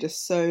trauma and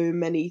just so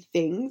many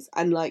things,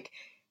 and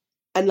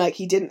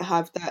he didn't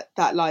have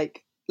that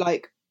like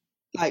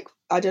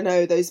I don't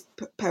know, those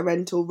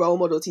parental role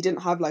models. He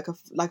didn't have like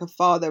a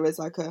father as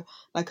like a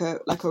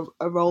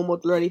role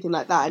model or anything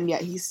like that, and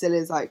yet he still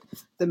is like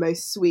the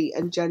most sweet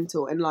and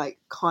gentle and like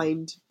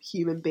kind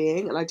human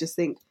being. And I just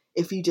think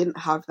if you didn't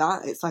have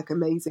that, it's like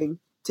amazing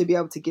to be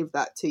able to give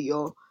that to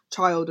your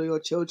child or your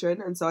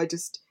children. And so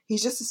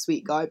he's just a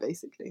sweet guy,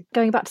 basically.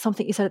 Going back to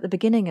something you said at the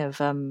beginning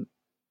of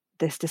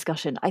this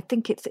discussion, I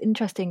think it's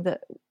interesting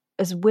that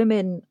as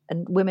women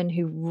and women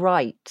who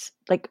write,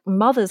 like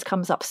mothers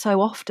comes up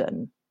so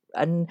often.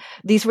 And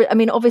these, I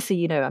mean, obviously,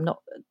 you know, I'm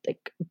not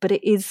like, but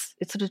it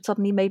sort of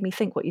suddenly made me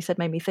think, what you said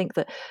made me think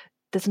that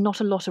there's not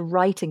a lot of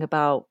writing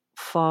about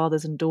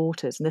fathers and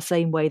daughters in the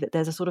same way that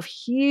there's a sort of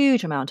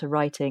huge amount of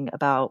writing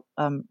about,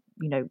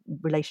 you know,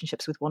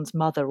 relationships with one's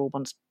mother or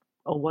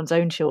one's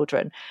own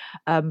children.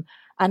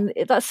 And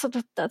that's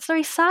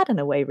very sad in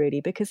a way, really,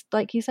 because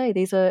like you say,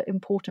 these are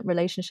important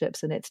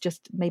relationships and it's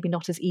just maybe they're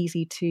not as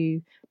easy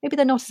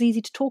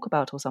to talk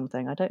about or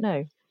something. I don't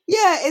know.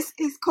 Yeah,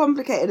 it's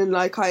complicated, and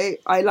like I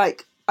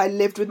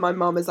lived with my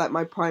mum as like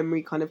my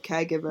primary kind of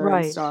caregiver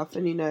and stuff,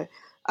 and you know,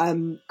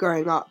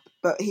 growing up.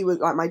 But he was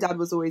like, my dad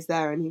was always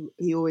there, and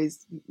he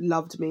always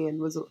loved me and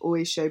was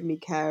always showed me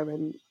care,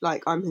 and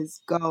like I'm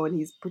his girl, and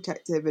he's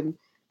protective and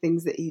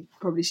things that he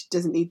probably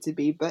doesn't need to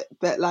be, but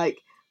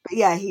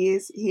yeah, he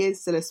is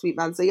still a sweet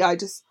man. So yeah, I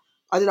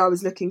don't know, I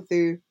was looking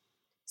through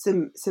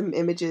some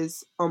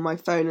images on my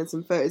phone and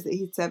some photos that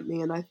he'd sent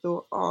me, and I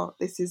thought, oh,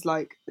 this is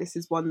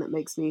one that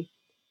makes me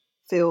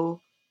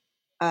feel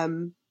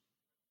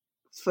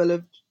full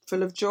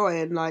of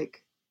joy, and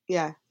like,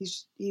 yeah,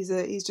 he's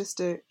just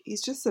a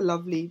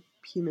lovely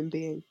human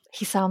being.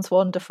 He sounds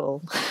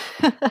wonderful.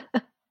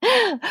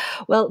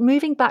 Well,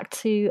 moving back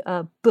to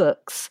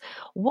books,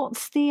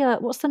 what's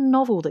the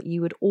novel that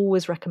you would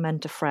always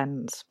recommend to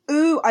friends?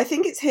 Ooh, I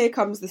think it's Here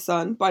Comes the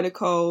Sun by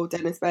Nicole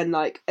Dennis Benn,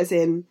 like as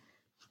in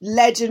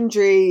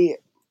legendary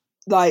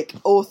like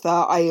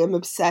author. I am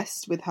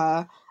obsessed with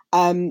her.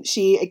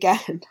 She, again,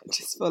 I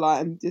just feel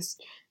like I'm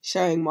just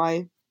showing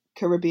my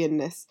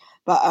Caribbeanness,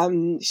 but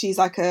she's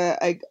like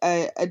a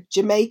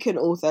Jamaican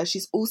author.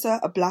 She's also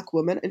a Black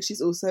woman, and she's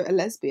also a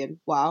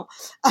lesbian. Wow.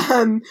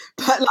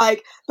 But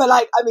like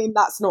I mean,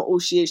 that's not all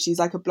she is. She's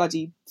like a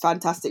bloody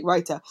fantastic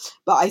writer.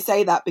 But I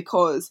say that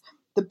because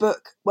the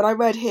book, when I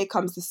read Here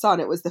Comes the Sun,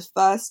 it was the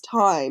first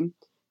time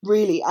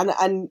really,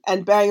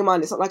 and bearing in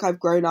mind it's not like I've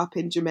grown up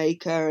in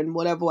Jamaica and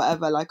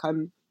whatever, like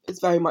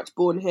it's very much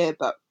born here,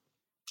 but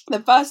the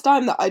first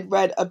time that I'd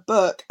read a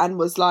book and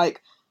was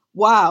like,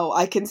 wow,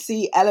 I can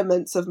see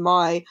elements of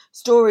my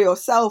story or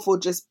self, or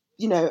just,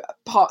 you know,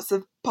 parts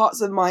of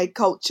my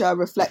culture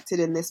reflected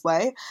in this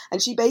way.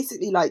 And she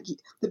basically, like,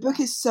 the book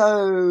is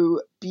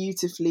so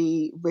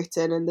beautifully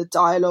written and the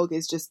dialogue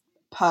is just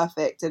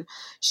perfect. And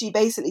she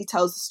basically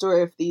tells the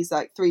story of these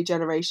like 3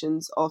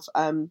 generations of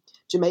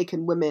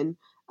Jamaican women,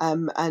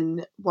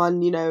 and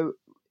one, you know,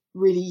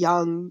 really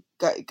young,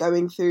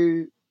 going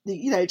through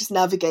you know, just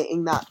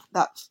navigating that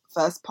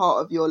first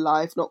part of your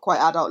life, not quite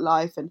adult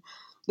life, and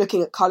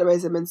looking at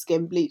colorism and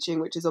skin bleaching,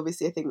 which is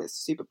obviously a thing that's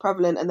super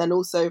prevalent. And then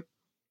also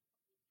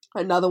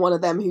another one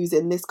of them who's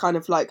in this kind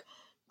of like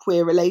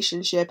queer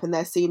relationship, and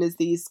they're seen as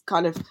these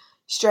kind of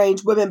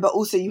strange women, but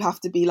also you have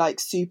to be like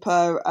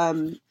super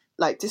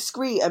like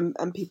discreet,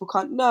 and people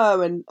can't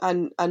know,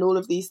 and all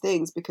of these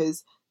things,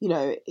 because, you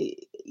know,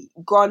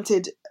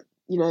 granted,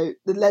 you know,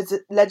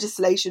 the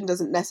legislation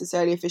doesn't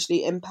necessarily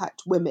officially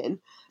impact women,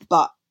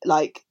 but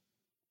like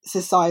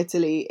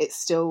societally it's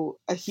still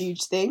a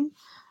huge thing.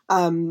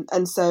 And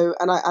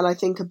I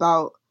think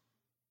about,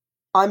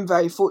 I'm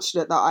very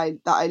fortunate that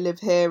I live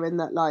here, and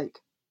that, like,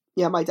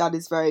 yeah, my dad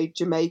is very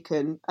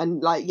Jamaican,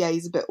 and like, yeah,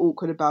 he's a bit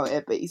awkward about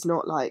it, but he's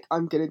not like,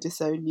 I'm gonna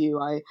disown you,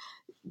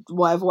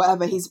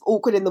 whatever. He's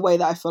awkward in the way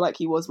that I feel like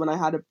he was when I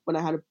had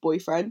a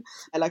boyfriend,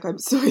 and like I'm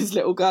still his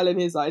little girl in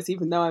his eyes,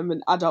 even though I'm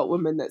an adult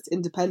woman that's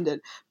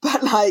independent. But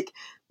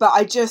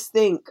I just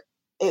think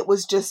it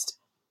was just,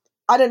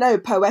 I don't know,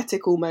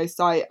 poetic almost.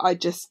 I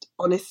just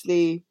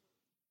honestly,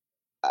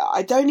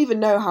 I don't even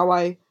know how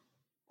I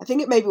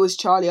think it maybe was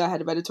Charlie, our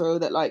head of editorial,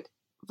 that like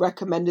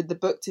recommended the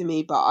book to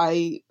me, but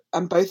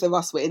and both of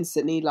us were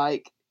instantly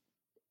like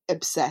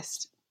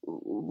obsessed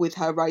with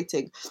her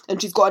writing.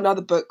 And she's got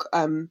another book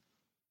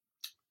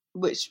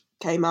which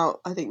came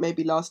out I think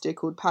maybe last year,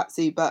 called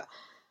Patsy. But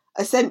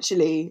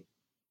essentially,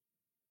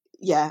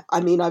 yeah, I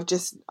mean,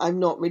 I've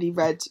not really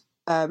read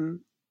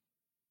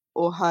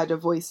or heard a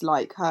voice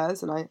like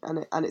hers,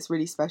 and it's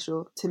really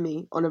special to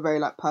me on a very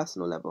like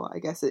personal level, I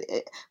guess.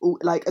 It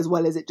like, as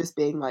well as it just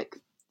being like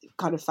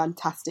kind of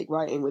fantastic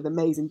writing with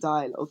amazing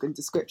dialogue and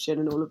description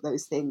and all of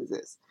those things,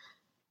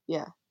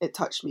 it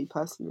touched me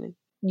personally.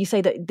 You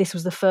say that this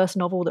was the first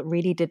novel that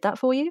really did that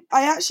for you?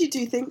 I actually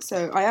do think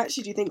so.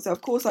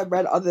 Of course, I've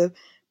read other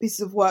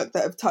pieces of work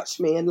that have touched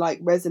me and like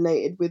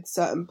resonated with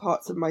certain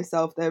parts of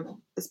myself. There,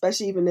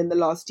 especially even in the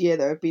last year,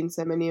 there have been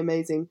so many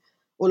amazing,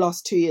 or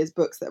last 2 years,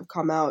 books that have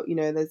come out. You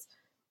know,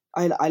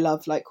 I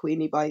love like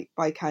Queenie by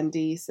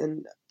Candice,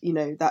 and you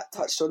know, that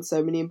touched on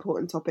so many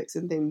important topics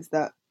and things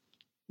that,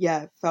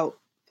 yeah, felt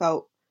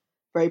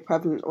very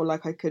prevalent, or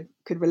like I could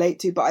relate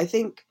to. But I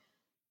think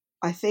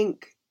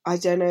I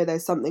don't know,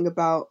 there's something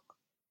about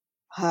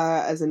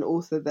her as an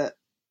author that,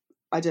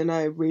 I don't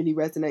know, really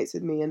resonates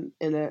with me in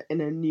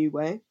a new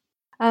way.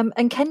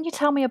 And can you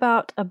tell me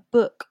about a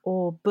book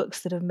or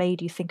books that have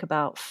made you think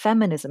about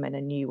feminism in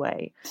a new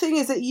way? The thing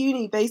is, at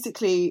uni,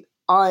 basically,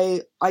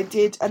 I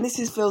did, and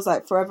feels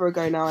like forever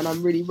ago now, and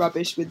I'm really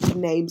rubbish with the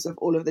names of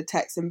all of the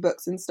texts and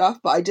books and stuff,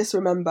 but I just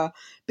remember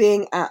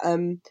being at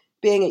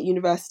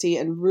university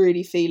and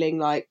really feeling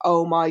like,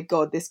 oh my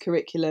God, this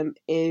curriculum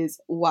is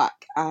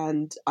whack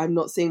and I'm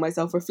not seeing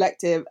myself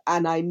reflective,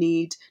 and I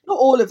need, not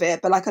all of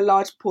it, but like a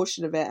large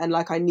portion of it, and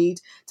like I need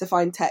to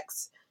find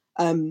texts,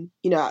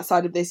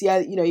 outside of this. Yeah,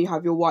 you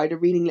have your wider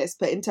reading list,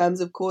 but in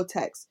terms of core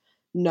text,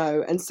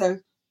 no. And so,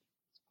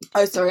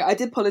 I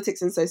did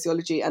politics and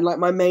sociology, and like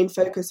my main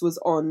focus was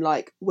on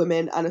like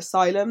women and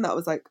asylum. That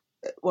was like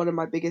one of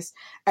my biggest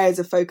areas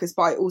of focus,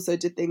 but I also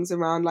did things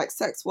around like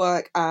sex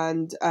work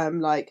and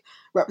like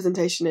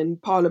representation in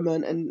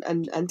parliament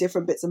and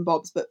different bits and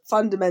bobs. But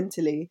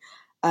fundamentally,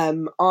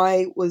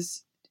 I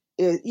was,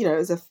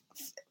 as a,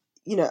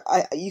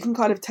 you can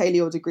kind of tailor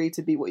your degree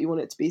to be what you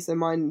want it to be. So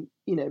mine,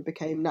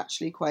 became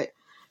naturally quite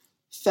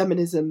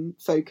feminism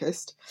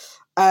focused.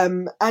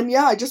 And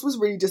yeah, I just was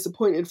really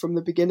disappointed from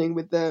the beginning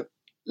with the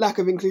lack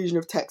of inclusion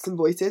of texts and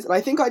voices. And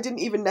I think I didn't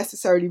even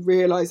necessarily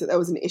realise that there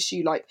was an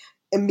issue like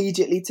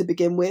immediately to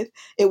begin with.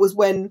 It was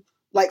when,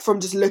 like, from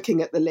just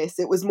looking at the list,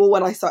 it was more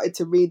when I started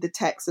to read the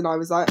text and I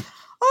was like,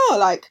 oh,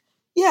 like,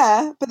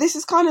 yeah, but this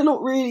is kind of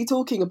not really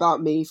talking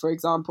about me, for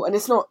example. And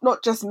it's not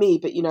just me,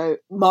 but,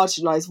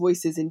 marginalised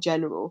voices in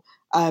general,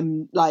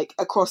 like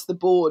across the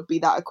board, be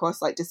that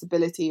across like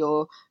disability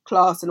or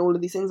class and all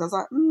of these things. I was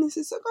like, this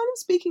is kind of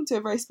speaking to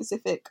a very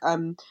specific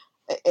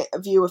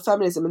view of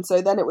feminism. And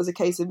so then it was a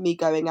case of me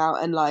going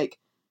out and like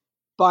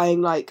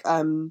buying like,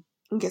 I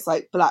think it's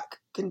like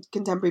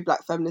contemporary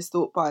Black feminist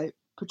thought by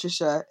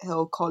Patricia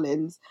Hill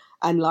Collins,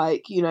 and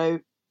like,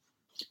 the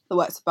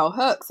works of Bell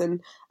Hooks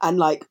and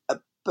like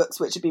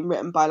books which have been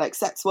written by like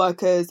sex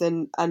workers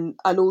and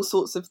all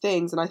sorts of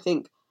things. And I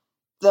think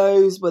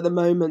those were the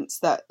moments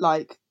that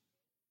like,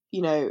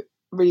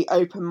 really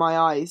opened my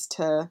eyes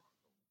to,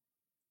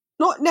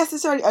 not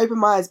necessarily open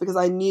my eyes because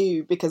I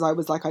knew, because I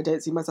was like, I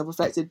don't see myself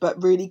reflected,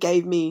 but really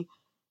gave me,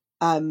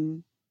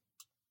 it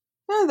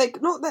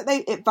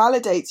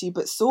validates you,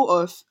 but sort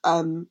of,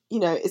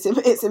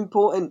 it's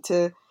important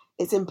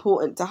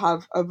to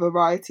have a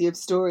variety of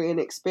story and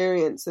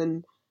experience.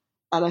 And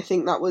I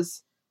think that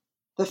was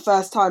the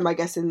first time, I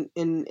guess, in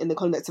the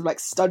context of like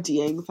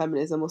studying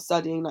feminism or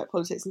studying like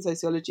politics and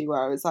sociology,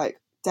 where I was like,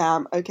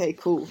 damn, okay,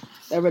 cool.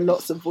 There are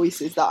lots of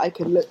voices that I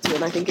can look to.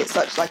 And I think it's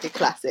such like a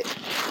classic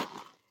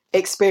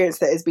experience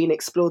that has been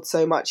explored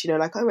so much.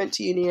 Like I went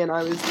to uni and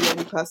I was the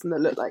only person that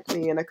looked like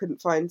me and I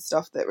couldn't find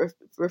stuff that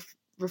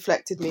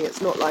reflected me.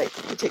 It's not a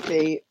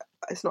particularly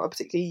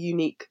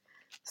unique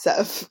set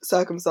of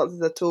circumstances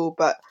at all.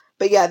 But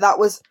yeah,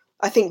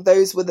 I think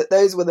those were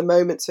the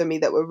moments for me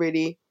that were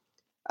really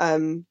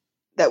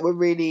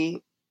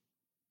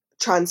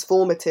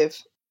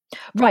transformative.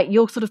 Right,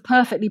 you're sort of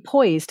perfectly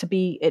poised to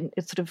be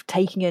sort of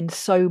taking in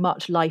so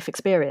much life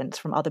experience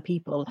from other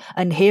people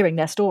and hearing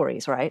their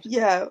stories, right?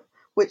 Yeah,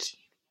 which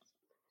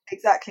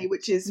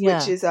is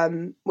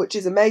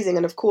amazing,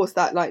 and of course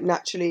that like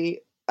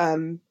naturally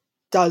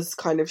does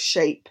kind of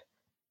shape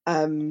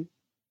the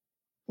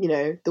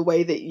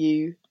way that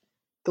you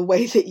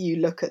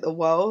look at the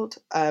world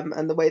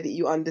and the way that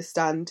you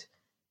understand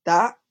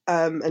that,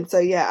 and so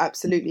yeah,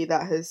 absolutely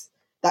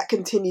that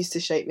continues to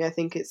shape me. I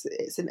think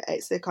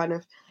it's a kind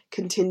of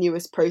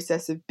continuous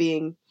process of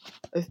being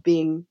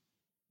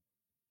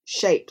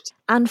shaped.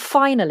 And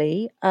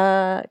finally,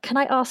 can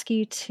I ask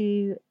you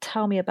to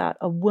tell me about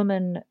a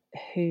woman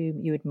whom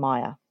you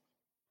admire?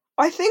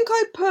 I think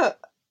I put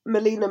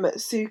Melina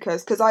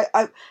Matsoukas because I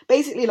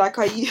basically like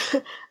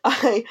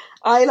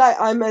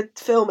I'm a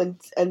film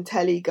and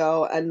telly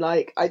girl, and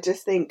like I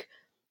just think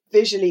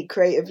visually,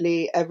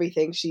 creatively,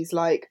 everything, she's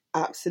like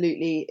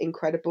absolutely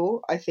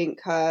incredible. I think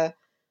her.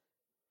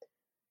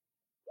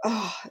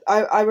 Oh,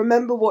 I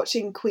remember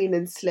watching Queen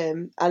and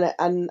Slim,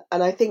 and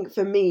I think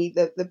for me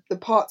the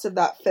parts of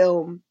that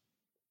film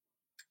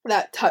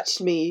that touched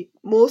me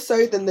more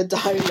so than the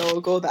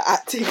dialogue or the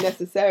acting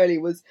necessarily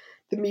was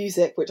the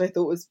music, which I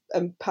thought was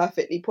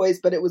perfectly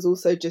poised, but it was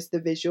also just the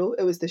visual.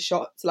 It was the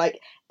shots, like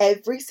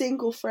every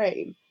single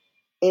frame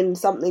in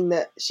something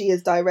that she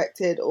has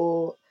directed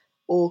or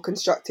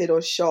constructed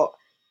or shot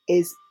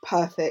is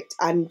perfect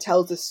and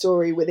tells a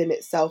story within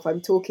itself.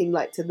 I'm talking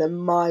like to the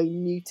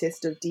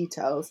minutest of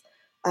details,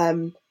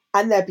 and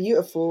they're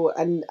beautiful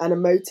and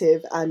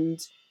emotive and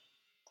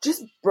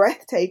just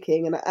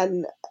breathtaking.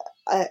 And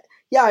I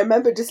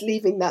remember just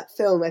leaving that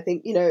film. I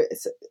think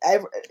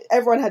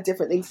everyone had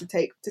different things to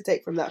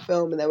take from that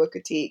film, and there were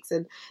critiques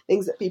and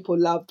things that people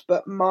loved.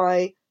 But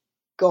my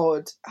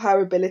God,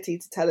 her ability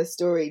to tell a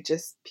story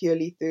just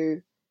purely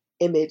through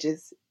image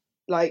is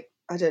like,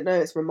 I don't know,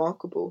 it's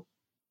remarkable.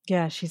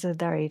 Yeah, she's a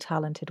very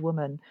talented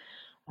woman,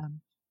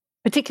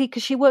 particularly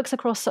because she works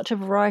across such a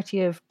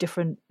variety of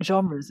different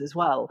genres as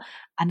well,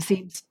 and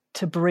seems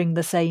to bring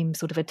the same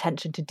sort of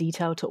attention to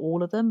detail to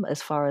all of them,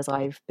 as far as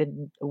I've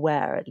been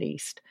aware, at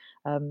least.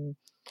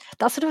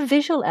 That sort of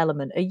visual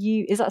element,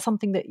 is that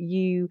something that do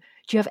you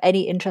have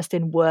any interest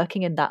in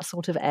working in that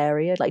sort of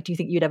area? Like, do you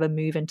think you'd ever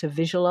move into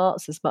visual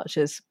arts as much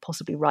as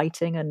possibly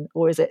writing,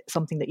 or is it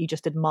something that you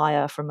just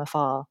admire from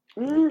afar?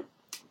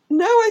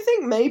 No, I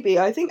think maybe.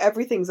 I think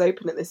everything's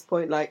open at this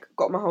point. Like,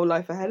 got my whole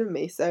life ahead of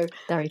me, so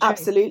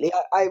absolutely.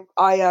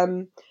 I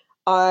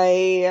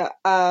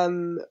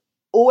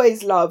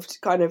always loved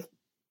kind of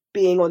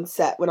being on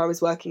set when I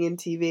was working in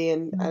TV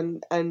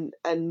and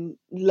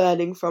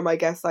learning from, I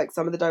guess, like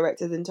some of the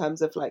directors in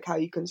terms of like how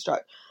you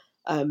construct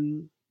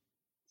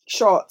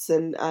shots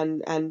and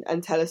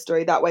tell a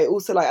story that way.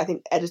 Also, like, I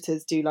think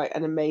editors do like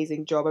an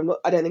amazing job.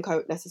 I don't think I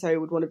necessarily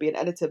would want to be an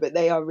editor, but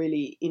they are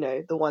really, you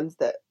know, the ones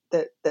that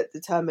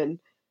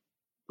determine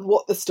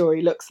what the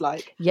story looks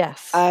like.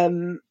 Yes.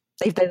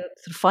 They sort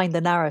of find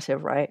the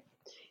narrative, right?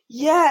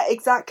 Yeah,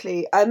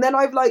 exactly. And then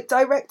I've like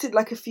directed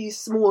like a few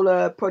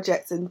smaller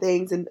projects and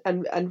things and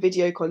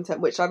video content,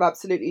 which I've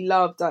absolutely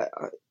loved. I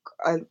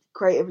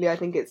creatively, I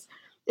think it's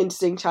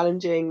interesting,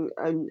 challenging,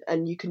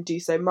 and you can do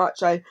so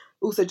much. I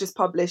also just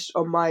published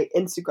on my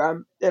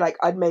Instagram, like,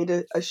 I'd made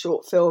a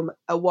short film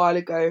a while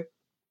ago,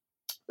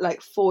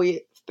 like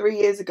 3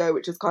 years ago,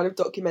 which was kind of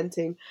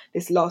documenting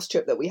this last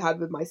trip that we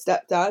had with my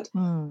stepdad,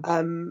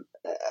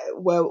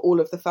 where all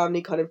of the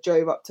family kind of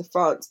drove up to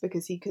France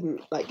because he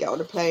couldn't like get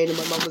on a plane, and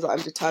my mum was like,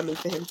 I'm determined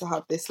for him to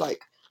have this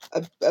like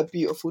a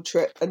beautiful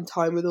trip and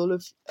time with all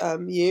of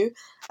you,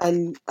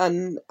 and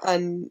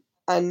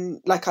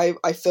like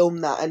I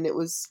filmed that, and it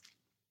was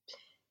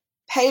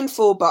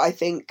painful, but I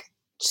think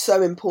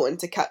so important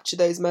to capture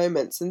those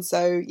moments. And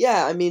so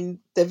yeah, I mean,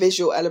 the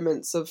visual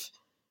elements of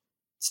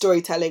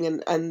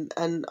storytelling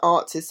and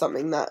arts is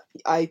something that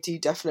I do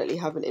definitely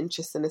have an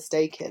interest and a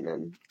stake in,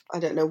 and I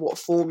don't know what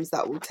forms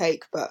that will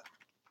take, but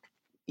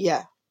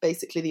yeah,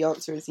 basically the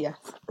answer is yes.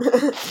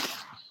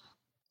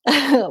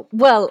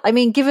 Well, I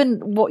mean, given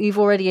what you've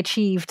already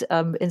achieved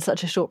in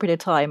such a short period of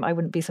time, I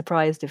wouldn't be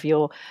surprised if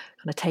you're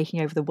kind of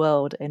taking over the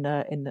world in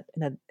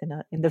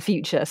the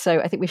future. So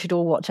I think we should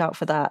all watch out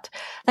for that.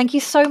 Thank you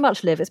so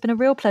much, Liv. It's been a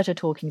real pleasure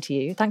talking to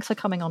you. Thanks for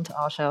coming on to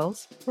Our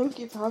Shelves. Thank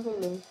you for having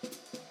me.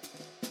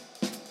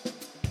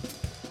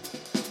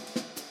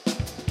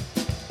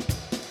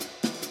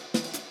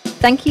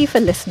 Thank you for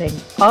listening.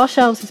 Our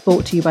Shelves is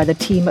brought to you by the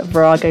team at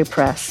Virago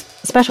Press.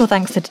 Special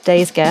thanks to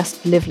today's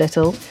guest, Liv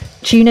Little.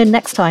 Tune in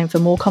next time for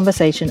more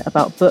conversation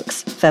about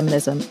books,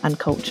 feminism, and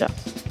culture.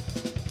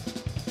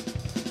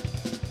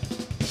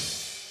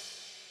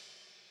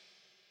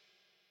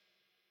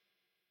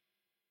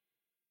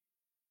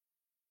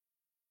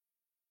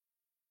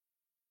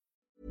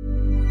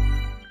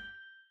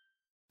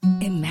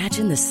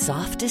 Imagine the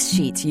softest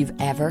sheets you've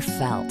ever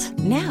felt.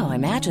 Now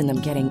imagine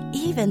them getting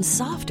even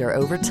softer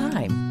over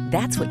time.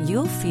 That's what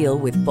you'll feel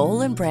with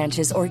Boll &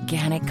 Branch's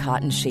organic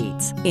cotton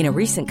sheets. In a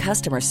recent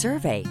customer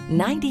survey,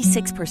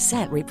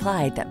 96%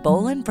 replied that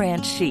Boll &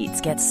 Branch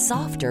sheets get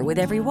softer with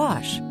every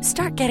wash.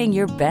 Start getting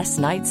your best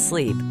night's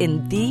sleep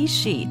in these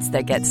sheets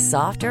that get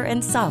softer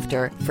and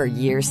softer for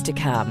years to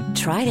come.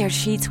 Try their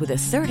sheets with a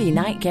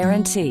 30-night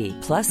guarantee.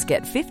 Plus,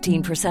 get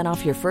 15%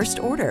 off your first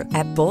order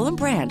at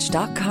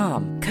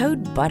bollandbranch.com.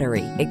 Code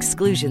BUTTERY.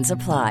 Exclusions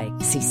apply.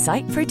 See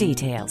site for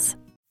details.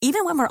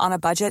 Even when we're on a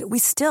budget, we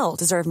still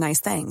deserve nice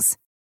things.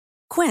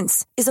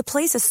 Quince is a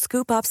place to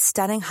scoop up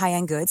stunning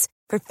high-end goods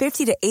for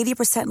 50 to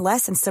 80%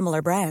 less than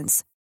similar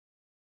brands.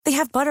 They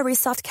have buttery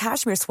soft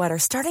cashmere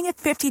sweaters starting at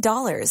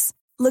 $50,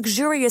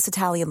 luxurious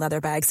Italian leather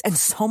bags, and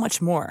so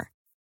much more.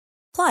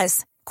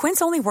 Plus,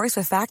 Quince only works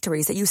with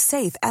factories that use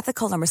safe,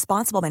 ethical, and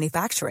responsible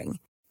manufacturing.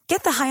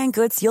 Get the high-end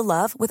goods you'll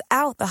love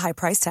without the high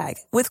price tag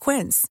with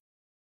Quince.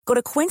 Go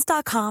to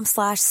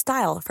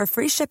quince.com/style for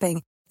free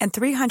shipping and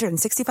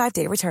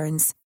 365-day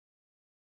returns.